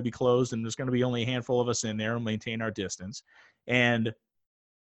grandstands are going to be closed and there's going to be only a handful of us in there and maintain our distance. And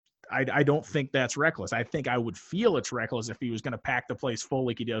I don't think that's reckless. I think I would feel it's reckless if he was going to pack the place full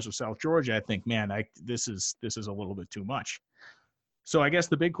like he does with South Georgia. I think, man, this is a little bit too much. So I guess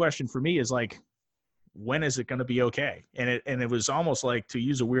the big question for me is like, when is it going to be okay? And it was almost like, to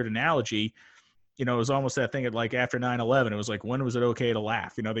use a weird analogy, it was almost that thing at like after 9/11, it was like, when was it okay to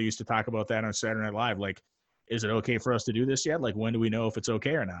laugh? They used to talk about that on Saturday Night Live. Like, is it okay for us to do this yet? Like, when do we know if it's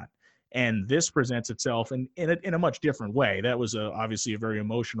okay or not? And this presents itself in a much different way. That was obviously a very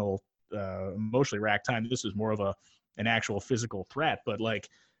emotionally racked time. This is more of an actual physical threat, but like,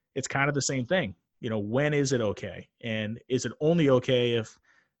 it's kind of the same thing. When is it okay? And is it only okay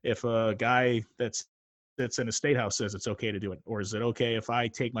if a guy that's in a state house says it's okay to do it? Or is it okay if I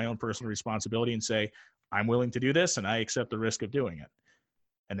take my own personal responsibility and say, I'm willing to do this and I accept the risk of doing it?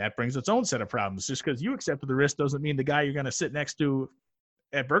 And that brings its own set of problems. Just because you accepted the risk doesn't mean the guy you're going to sit next to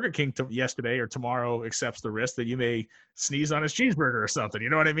at Burger King yesterday or tomorrow accepts the risk that you may sneeze on his cheeseburger or something. You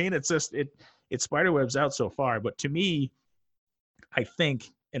know what I mean? It's just, it spiderwebs out so far. But to me, I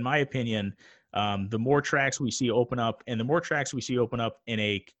think, in my opinion, the more tracks we see open up and the more tracks we see open up in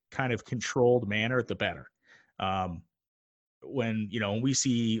a kind of controlled manner, the better. When we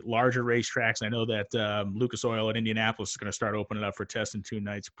see larger racetracks, I know that Lucas Oil at Indianapolis is going to start opening up for test and tune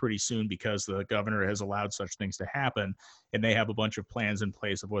nights pretty soon because the governor has allowed such things to happen, and they have a bunch of plans in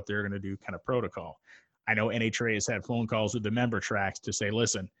place of what they're going to do, kind of protocol. I know NHRA has had phone calls with the member tracks to say,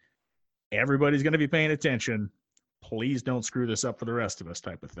 listen, everybody's going to be paying attention. Please don't screw this up for the rest of us,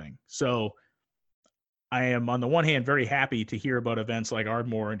 type of thing. So I am, on the one hand, very happy to hear about events like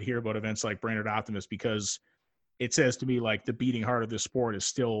Ardmore and to hear about events like Brainerd Optimist, because it says to me like the beating heart of this sport is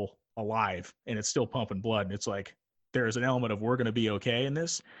still alive and it's still pumping blood. And it's like, there's an element of we're going to be okay in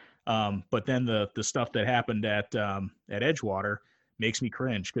this. But then the stuff that happened at Edgewater makes me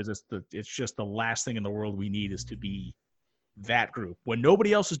cringe, because it's just the last thing in the world we need is to be that group when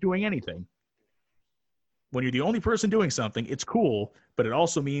nobody else is doing anything. When you're the only person doing something, it's cool, but it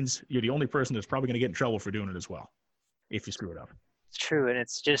also means you're the only person that's probably going to get in trouble for doing it as well if you screw it up. It's true, and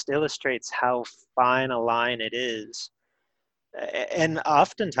it just illustrates how fine a line it is, and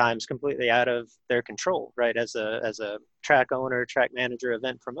oftentimes completely out of their control, right? As a track owner, track manager,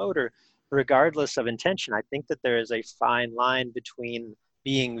 event promoter, regardless of intention, I think that there is a fine line between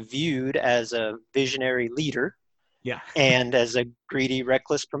being viewed as a visionary leader, and as a greedy,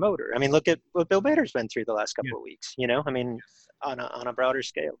 reckless promoter. I mean, look at what Bill Bader's been through the last couple of weeks. I mean, on a broader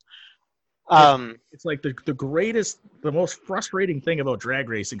scale. It's like the most frustrating thing about drag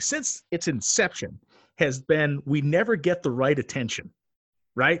racing since its inception has been we never get the right attention,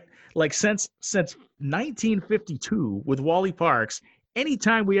 right? Like since 1952 with Wally Parks,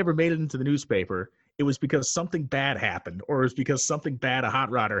 anytime we ever made it into the newspaper, it was because something bad happened, or it was because something bad a hot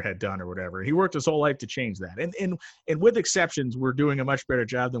rodder had done or whatever. He worked his whole life to change that. And with exceptions, we're doing a much better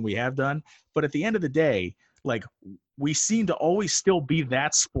job than we have done. But at the end of the day, like, we seem to always still be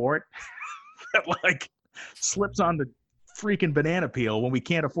that sport that like slips on the freaking banana peel when we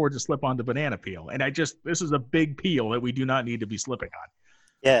can't afford to slip on the banana peel. And this is a big peel that we do not need to be slipping on.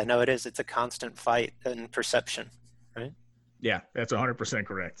 Yeah, no, it is. It's a constant fight and perception, right? Yeah, that's 100%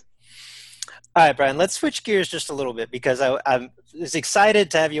 correct. All right, Brian, let's switch gears just a little bit, because I was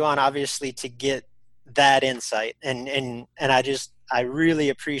excited to have you on, obviously, to get that insight. And I really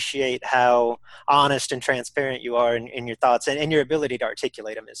appreciate how honest and transparent you are in your thoughts, and your ability to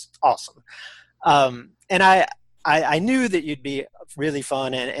articulate them is awesome. And I knew that you'd be really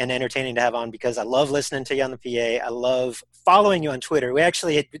fun and entertaining to have on because I love listening to you on the PA. I love following you on Twitter. We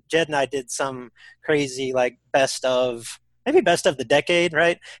actually, Jed and I did some crazy like maybe best of the decade,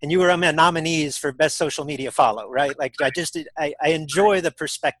 right? And you were on my nominees for best social media follow, right? Like I enjoy the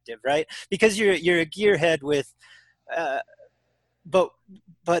perspective, right? Because you're a gearhead with, but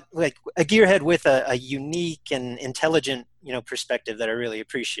like a gearhead with a unique and intelligent, perspective that I really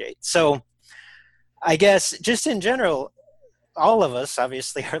appreciate. So I guess just in general, all of us,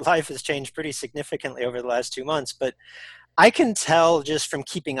 obviously, our life has changed pretty significantly over the last 2 months, but I can tell just from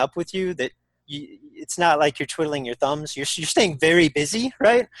keeping up with you that it's not like you're twiddling your thumbs. You're staying very busy,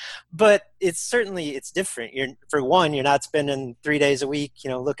 right? But it's different. For one, you're not spending 3 days a week,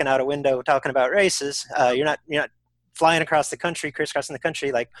 looking out a window talking about races. You're not flying across the country, crisscrossing the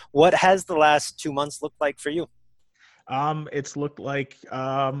country. Like, what has the last 2 months looked like for you? It's looked like,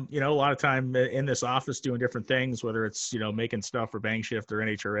 a lot of time in this office doing different things, whether it's, making stuff for Bang Shift or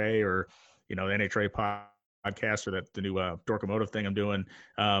NHRA or, the NHRA podcast or the new Dorkomotive thing I'm doing.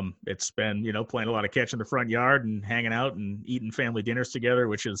 It's been, playing a lot of catch in the front yard and hanging out and eating family dinners together,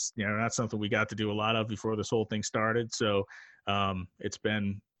 which is, not something we got to do a lot of before this whole thing started. So it's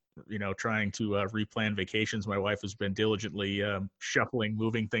been, trying to replan vacations. My wife has been diligently shuffling,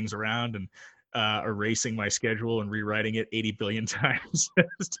 moving things around and erasing my schedule and rewriting it 80 billion times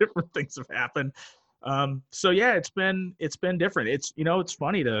as different things have happened. So yeah, it's been different. It's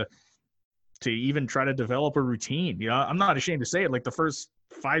funny to even try to develop a routine. I'm not ashamed to say it. Like the first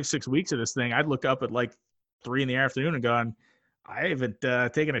 5-6 weeks of this thing, I'd look up at like 3 PM and gone, I haven't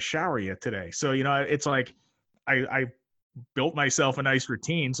taken a shower yet today. So, it's like I built myself a nice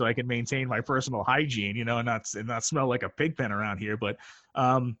routine so I can maintain my personal hygiene, and not smell like a pig pen around here. But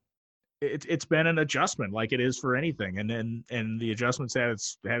it's been an adjustment like it is for anything. And the adjustments had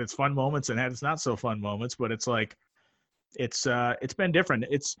its fun moments and had its not so fun moments, but it's like, it's been different.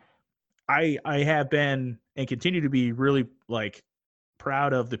 I have been and continue to be really like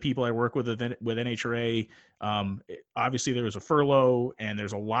proud of the people I work with NHRA. Obviously there was a furlough and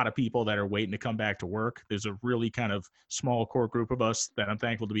there's a lot of people that are waiting to come back to work. There's a really kind of small core group of us that I'm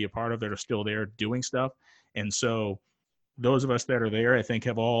thankful to be a part of that are still there doing stuff. And so those of us that are there, I think,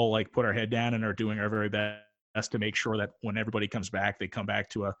 have all like put our head down and are doing our very best to make sure that when everybody comes back, they come back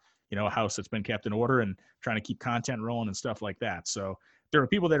to a house that's been kept in order and trying to keep content rolling and stuff like that. So there are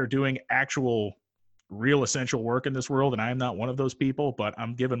people that are doing actual real essential work in this world, and I am not one of those people, but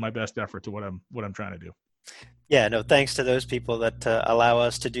I'm giving my best effort to what I'm trying to do. Yeah, no, thanks to those people that allow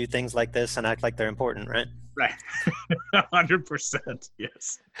us to do things like this and act like they're important, right? Right. 100%.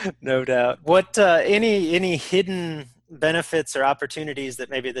 Yes. No doubt. What any hidden benefits or opportunities that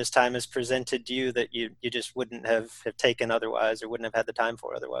maybe this time has presented to you that you just wouldn't have taken otherwise or wouldn't have had the time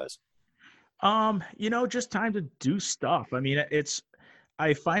for otherwise? Just time to do stuff. I mean,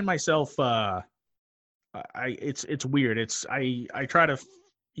 I find myself it's weird. I try to,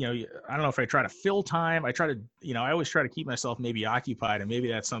 I don't know if I try to fill time. I try to, I always try to keep myself maybe occupied, and maybe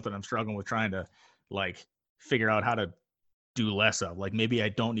that's something I'm struggling with, trying to like figure out how to do less of. Like maybe I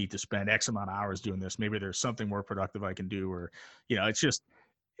don't need to spend X amount of hours doing this. Maybe there's something more productive I can do, or it's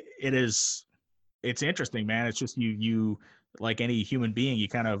interesting, man. It's just you like any human being, you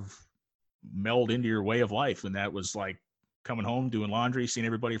kind of meld into your way of life, and that was like coming home, doing laundry, seeing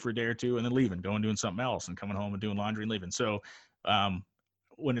everybody for a day or two, and then leaving, going doing something else, and coming home and doing laundry and leaving. So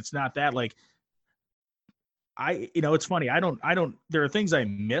when it's not that, like it's funny. I don't, there are things I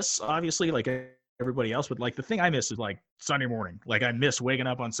miss, obviously, like everybody else, but like the thing I miss is like Sunday morning. Like I miss waking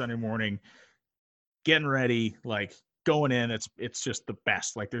up on Sunday morning, getting ready, like going in. It's just the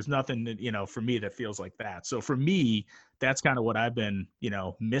best. Like there's nothing, for me that feels like that. So for me, that's kind of what I've been,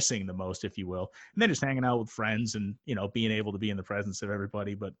 missing the most, if you will. And then just hanging out with friends and, being able to be in the presence of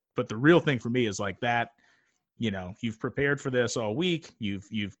everybody. But the real thing for me is like that, you've prepared for this all week.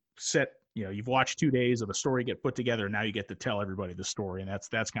 You've set, you've watched 2 days of a story get put together, and now you get to tell everybody the story. And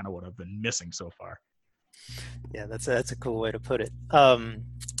that's kind of what I've been missing so far. Yeah, that's a cool way to put it.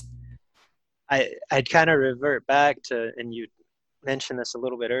 I'd kind of revert back to, and you mentioned this a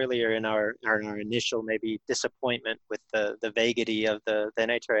little bit earlier in our initial maybe disappointment with the vaguity of the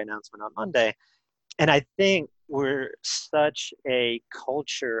NHRA announcement on Monday. And I think we're such a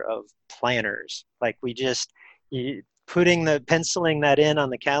culture of planners. Like we just penciling that in on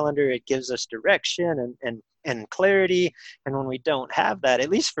the calendar, it gives us direction and clarity. And when we don't have that, at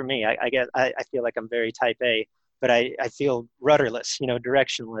least for me, I guess I feel like I'm very type A, but I feel rudderless,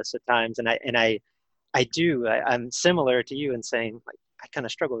 directionless at times. And I'm similar to you in saying, like, I kind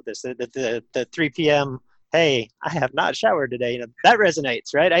of struggle with this. The 3 p.m., hey, I have not showered today. That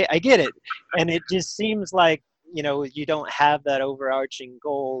resonates, right? I get it. And it just seems like you don't have that overarching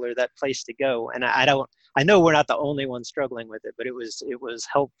goal or that place to go. And I know we're not the only ones struggling with it, but it was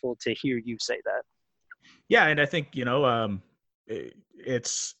helpful to hear you say that. Yeah. And I think,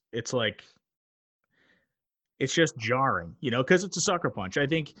 it's like, it's just jarring, because it's a sucker punch, I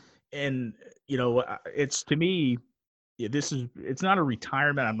think. And, it's, to me, it's not a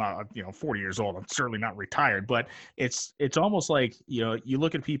retirement. I'm not, 40 years old. I'm certainly not retired, but it's almost like, you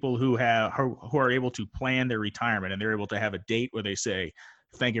look at people who are able to plan their retirement, and they're able to have a date where they say,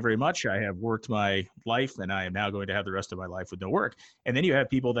 thank you very much, I have worked my life and I am now going to have the rest of my life with no work. And then you have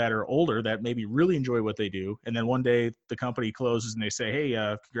people that are older that maybe really enjoy what they do. And then one day the company closes and they say,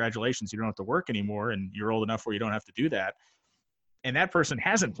 hey, congratulations, you don't have to work anymore. And you're old enough where you don't have to do that. And that person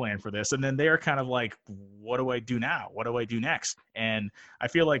hasn't planned for this. And then they're kind of like, what do I do now? What do I do next? And I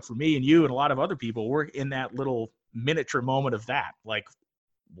feel like for me and you and a lot of other people, we're in that little miniature moment of that. Like,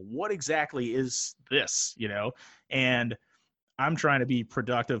 what exactly is this, And I'm trying to be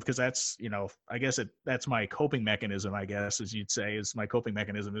productive because that's, I guess that's my coping mechanism, I guess, as you'd say, is my coping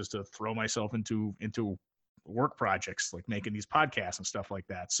mechanism is to throw myself into work projects, like making these podcasts and stuff like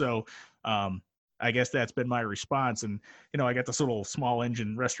that. So, I guess that's been my response. And, I got this little small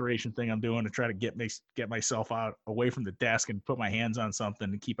engine restoration thing I'm doing to try to get myself out away from the desk and put my hands on something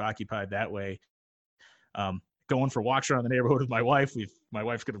and keep occupied that way. Going for walks around the neighborhood with my wife. My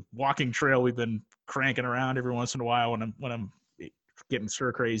wife's got a walking trail we've been cranking around every once in a while when I'm getting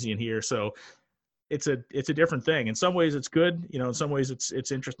stir crazy in here. So it's a different thing. In some ways it's good, in some ways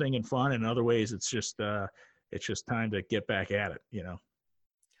it's interesting and fun. And in other ways it's just time to get back at it,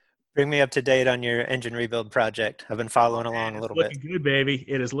 Bring me up to date on your engine rebuild project. I've been following along a little bit. Looking good, baby.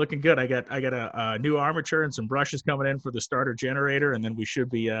 It is looking good. I got a new armature and some brushes coming in for the starter generator, and then we should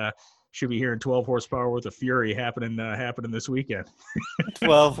be hearing 12 horsepower worth of fury happening this weekend.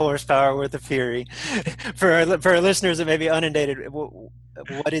 12 horsepower worth of fury. For our listeners that may be inundated,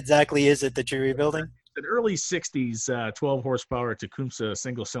 what exactly is it that you're rebuilding? An early 60s 12 horsepower Tecumseh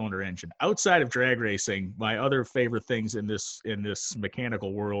single cylinder engine. Outside of drag racing, my other favorite things in this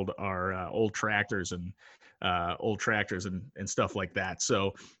mechanical world are old tractors and stuff like that.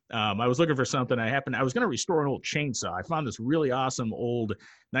 So I was looking for something. I was going to restore an old chainsaw. I found this really awesome old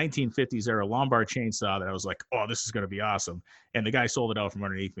 1950s era Lombard chainsaw that I was like, oh, this is going to be awesome. And the guy sold it out from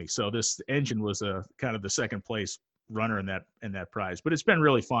underneath me. So this engine was kind of the second place runner in that prize. But it's been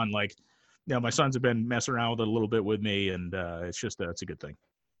really fun. Like, my sons have been messing around with it a little bit with me, and it's a good thing.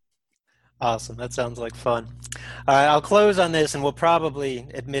 Awesome. That sounds like fun. All right, I'll close on this, and we'll probably,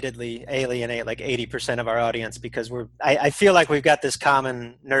 admittedly, alienate like 80% of our audience because I feel like we've got this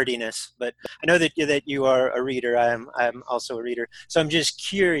common nerdiness, but I know that you are a reader. I'm also a reader. So I'm just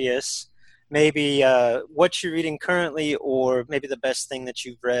curious, maybe what you're reading currently, or maybe the best thing that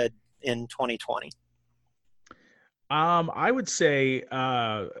you've read in 2020. I would say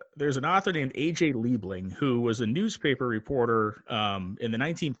there's an author named A.J. Liebling who was a newspaper reporter in the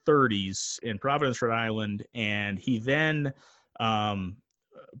 1930s in Providence, Rhode Island, and he then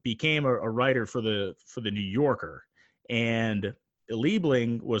became a writer for the New Yorker. And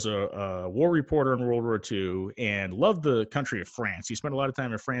Liebling was a war reporter in World War II and loved the country of France. He spent a lot of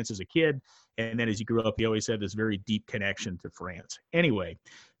time in France as a kid, and then as he grew up, he always had this very deep connection to France. Anyway,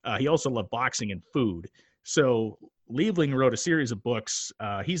 he also loved boxing and food. So Liebling wrote a series of books.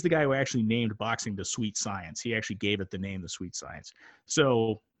 He's the guy who actually named boxing the sweet science. He actually gave it the name the sweet science.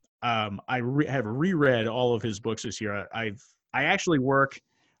 So I have reread all of his books this year. I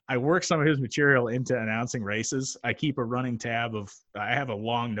work some of his material into announcing races. I keep a running tab I have a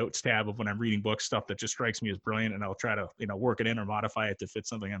long notes tab of when I'm reading books, stuff that just strikes me as brilliant, and I'll try to, work it in or modify it to fit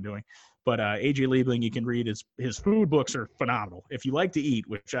something I'm doing. But A.J. Liebling, you can read his food books are phenomenal. If you like to eat,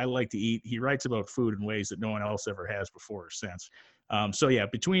 which I like to eat, he writes about food in ways that no one else ever has before or since. So yeah,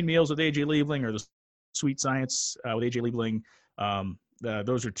 Between Meals with A.J. Liebling or The Sweet Science with A.J. Liebling,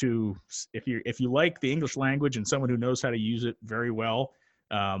 those are two. If you like the English language and someone who knows how to use it very well,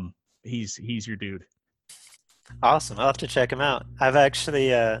 he's your dude. Awesome. I'll have to check him out. I've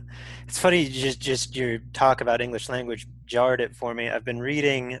actually, it's funny, just your talk about English language jarred it for me. I've been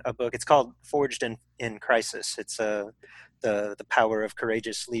reading a book. It's called Forged in Crisis. It's the power of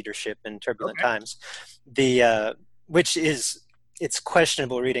courageous leadership in turbulent times. Which is, it's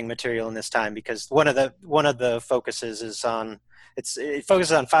questionable reading material in this time because one of the focuses is on, it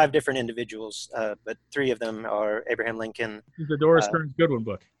focuses on 5 different individuals, but 3 of them are Abraham Lincoln. This is the Doris Kearns Goodwin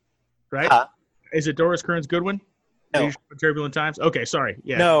book, right? Is it Doris Kearns Goodwin? No. Turbulent Times? Okay, sorry.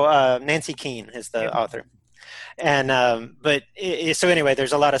 Yeah. No, Nancy Keene is the author. And so anyway,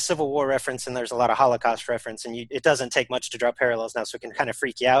 there's a lot of Civil War reference and there's a lot of Holocaust reference, and it doesn't take much to draw parallels now, so it can kind of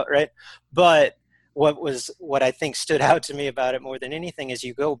freak you out, right? But what I think stood out to me about it more than anything is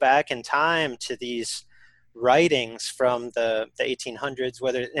you go back in time to these writings from the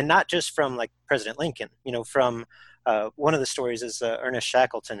 1800s, and not just from like President Lincoln, from one of the stories is Ernest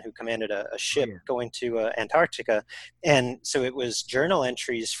Shackleton, who commanded a ship going to Antarctica. And so it was journal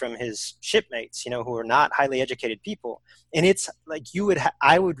entries from his shipmates, who were not highly educated people. And it's like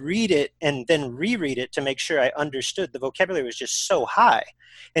I would read it and then reread it to make sure I understood. The vocabulary was just so high.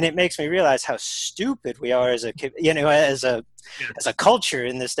 And it makes me realize how stupid we are as a culture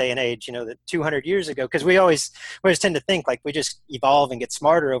in this day and age, that 200 years ago, because we always tend to think like we just evolve and get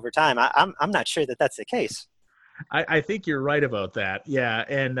smarter over time. I'm not sure that that's the case. I think you're right about that. Yeah.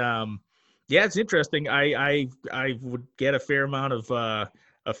 And it's interesting. I would get a fair amount of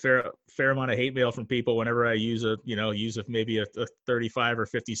hate mail from people whenever I use maybe a 35 or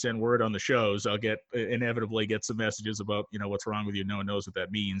 50 cent word on the shows. I'll inevitably get some messages about, what's wrong with you. No one knows what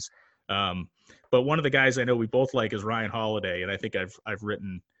that means. But one of the guys I know we both like is Ryan Holiday. And I think I've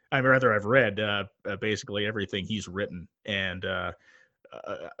read basically everything he's written, and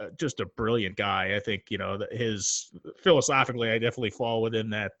just a brilliant guy. I think, his philosophically, I definitely fall within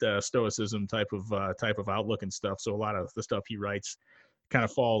that stoicism type of outlook and stuff. So a lot of the stuff he writes kind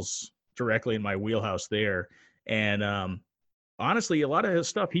of falls directly in my wheelhouse there. And honestly, a lot of his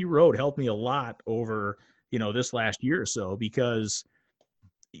stuff he wrote helped me a lot over, this last year or so, because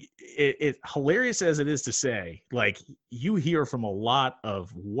it hilarious as it is to say, like, you hear from a lot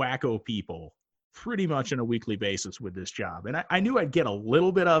of wacko people pretty much on a weekly basis with this job. And I knew I'd get a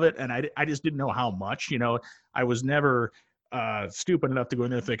little bit of it, and I just didn't know how much. I was never stupid enough to go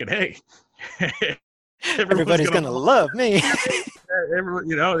in there thinking, hey, everybody's going to love me.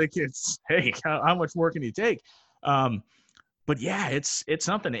 The kids, hey, how much more can you take? But yeah, it's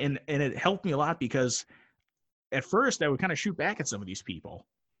something. And it helped me a lot, because at first I would kind of shoot back at some of these people.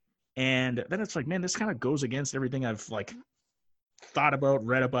 And then it's like, man, this kind of goes against everything I've like thought about,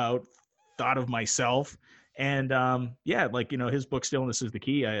 read about, thought of myself. And his book Stillness is the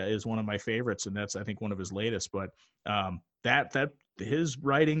Key is one of my favorites, and that's I think one of his latest. But that his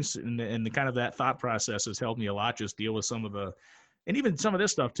writings and the kind of that thought process has helped me a lot, just deal with some of the, and even some of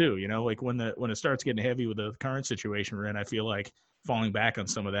this stuff too, like when it starts getting heavy with the current situation we're in, I feel like falling back on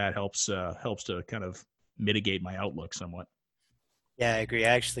some of that helps to kind of mitigate my outlook somewhat. Yeah, I agree. I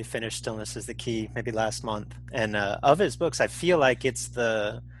actually finished Stillness is the Key maybe last month, and of his books, I feel like it's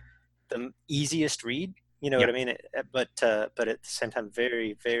the easiest read. What I mean? But at the same time,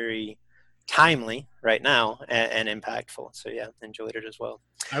 very, very timely right now and impactful. So yeah, enjoyed it as well.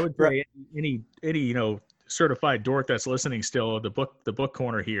 I would say any certified dork that's listening still, the book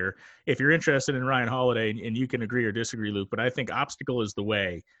corner here, if you're interested in Ryan Holiday, and you can agree or disagree, Luke, but I think Obstacle is the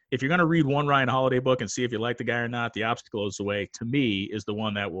way. If you're going to read one Ryan Holiday book and see if you like the guy or not, the Obstacle is the way, to me, is the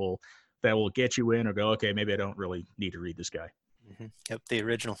one that will get you in or go, okay, maybe I don't really need to read this guy. Mm-hmm. Yep, the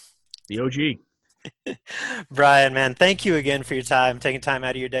original. The OG. Brian, man, thank you again for your time, taking time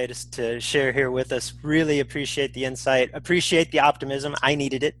out of your day to share here with us. Really appreciate the insight, appreciate the optimism. I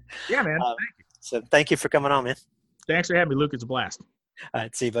needed it. Yeah, man. Thank you. So thank you for coming on, man. Thanks for having me, Luke. It's a blast. All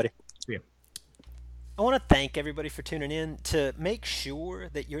right, see you, buddy. See you. I want to thank everybody for tuning in. To make sure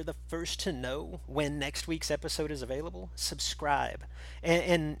that you're the first to know when next week's episode is available, subscribe.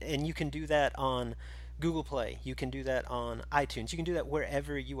 And you can do that on Google Play. You can do that on iTunes. You can do that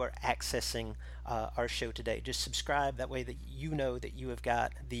wherever you are accessing our show today. Just subscribe. That way that you know that you have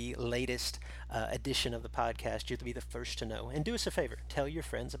got the latest edition of the podcast. You'll be the first to know. And do us a favor. Tell your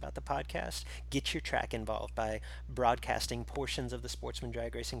friends about the podcast. Get your track involved by broadcasting portions of the Sportsman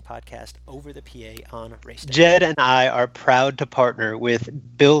Drag Racing podcast over the PA on Race Day. Jed and I are proud to partner with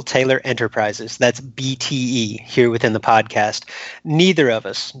Bill Taylor Enterprises. That's BTE here within the podcast. Neither of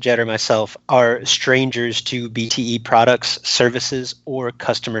us, Jed or myself, are strangers to BTE products, services, or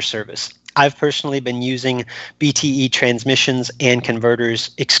customer service. I've personally been using BTE transmissions and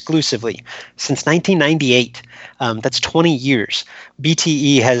converters exclusively since 1998. That's 20 years.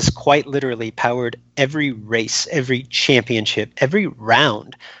 BTE has quite literally powered every race, every championship, every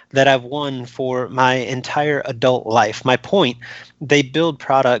round that I've won for my entire adult life. My point, they build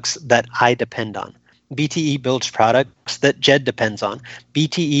products that I depend on. BTE builds products that Jed depends on.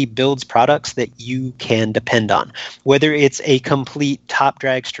 BTE builds products that you can depend on. Whether it's a complete top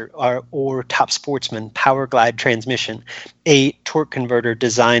dragster or top sportsman power glide transmission, a torque converter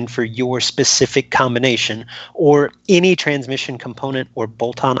designed for your specific combination, or any transmission component or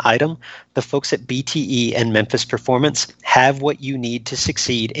bolt-on item, the folks at BTE and Memphis Performance have what you need to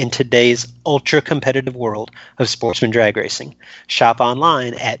succeed in today's ultra-competitive world of sportsman drag racing. Shop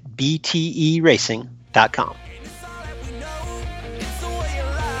online at bteracing.com. It's all that we know, it's the way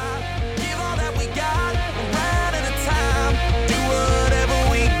of life. Give all that we got.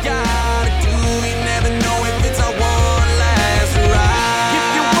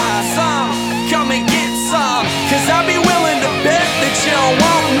 don't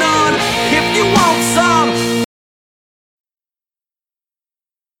want none. If you want some,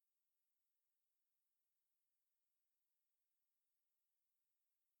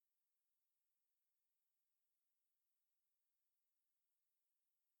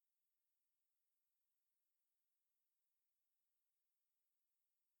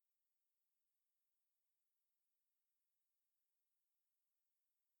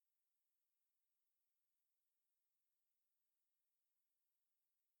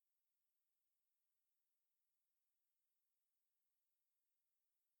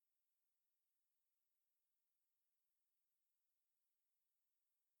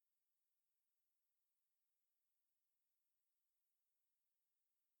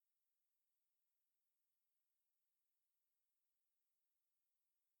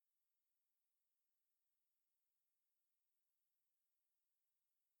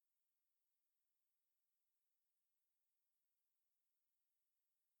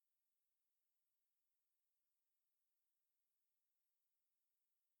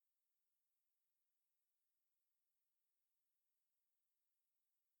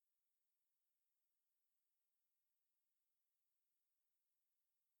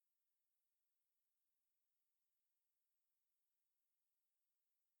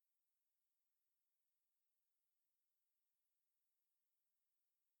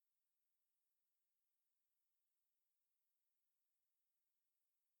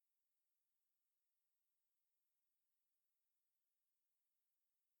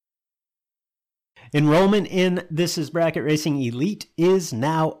 Enrollment in This Is Bracket Racing Elite is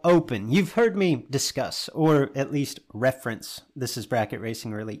now open. You've heard me discuss, or at least reference, This Is Bracket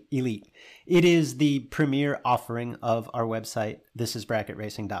Racing Elite. It is the premier offering of our website,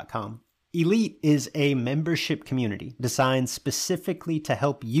 thisisbracketracing.com. Elite is a membership community designed specifically to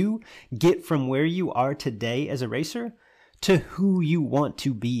help you get from where you are today as a racer to who you want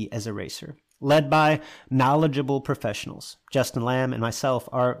to be as a racer. Led by knowledgeable professionals. Justin Lamb and myself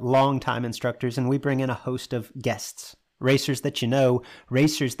are longtime instructors, and we bring in a host of guests, racers that you know,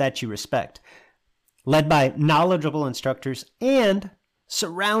 racers that you respect. Led by knowledgeable instructors and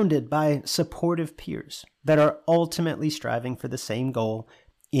surrounded by supportive peers that are ultimately striving for the same goal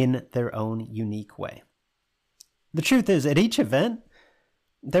in their own unique way. The truth is, at each event,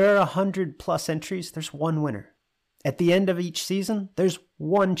 there are 100+ entries. There's one winner. At the end of each season, there's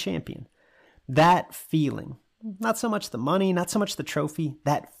one champion. That feeling, not so much the money, not so much the trophy,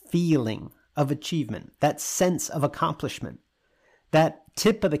 that feeling of achievement, that sense of accomplishment, that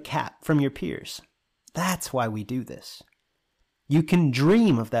tip of the cap from your peers, that's why we do this. You can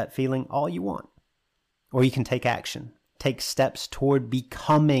dream of that feeling all you want, or you can take action, take steps toward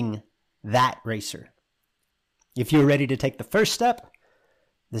becoming that racer. If you're ready to take the first step,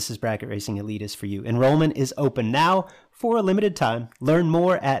 This Is Bracket Racing Elite is for you. Enrollment is open now for a limited time. Learn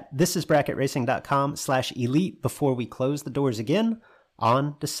more at thisisbracketracing.com/elite before we close the doors again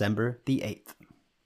on December the 8th.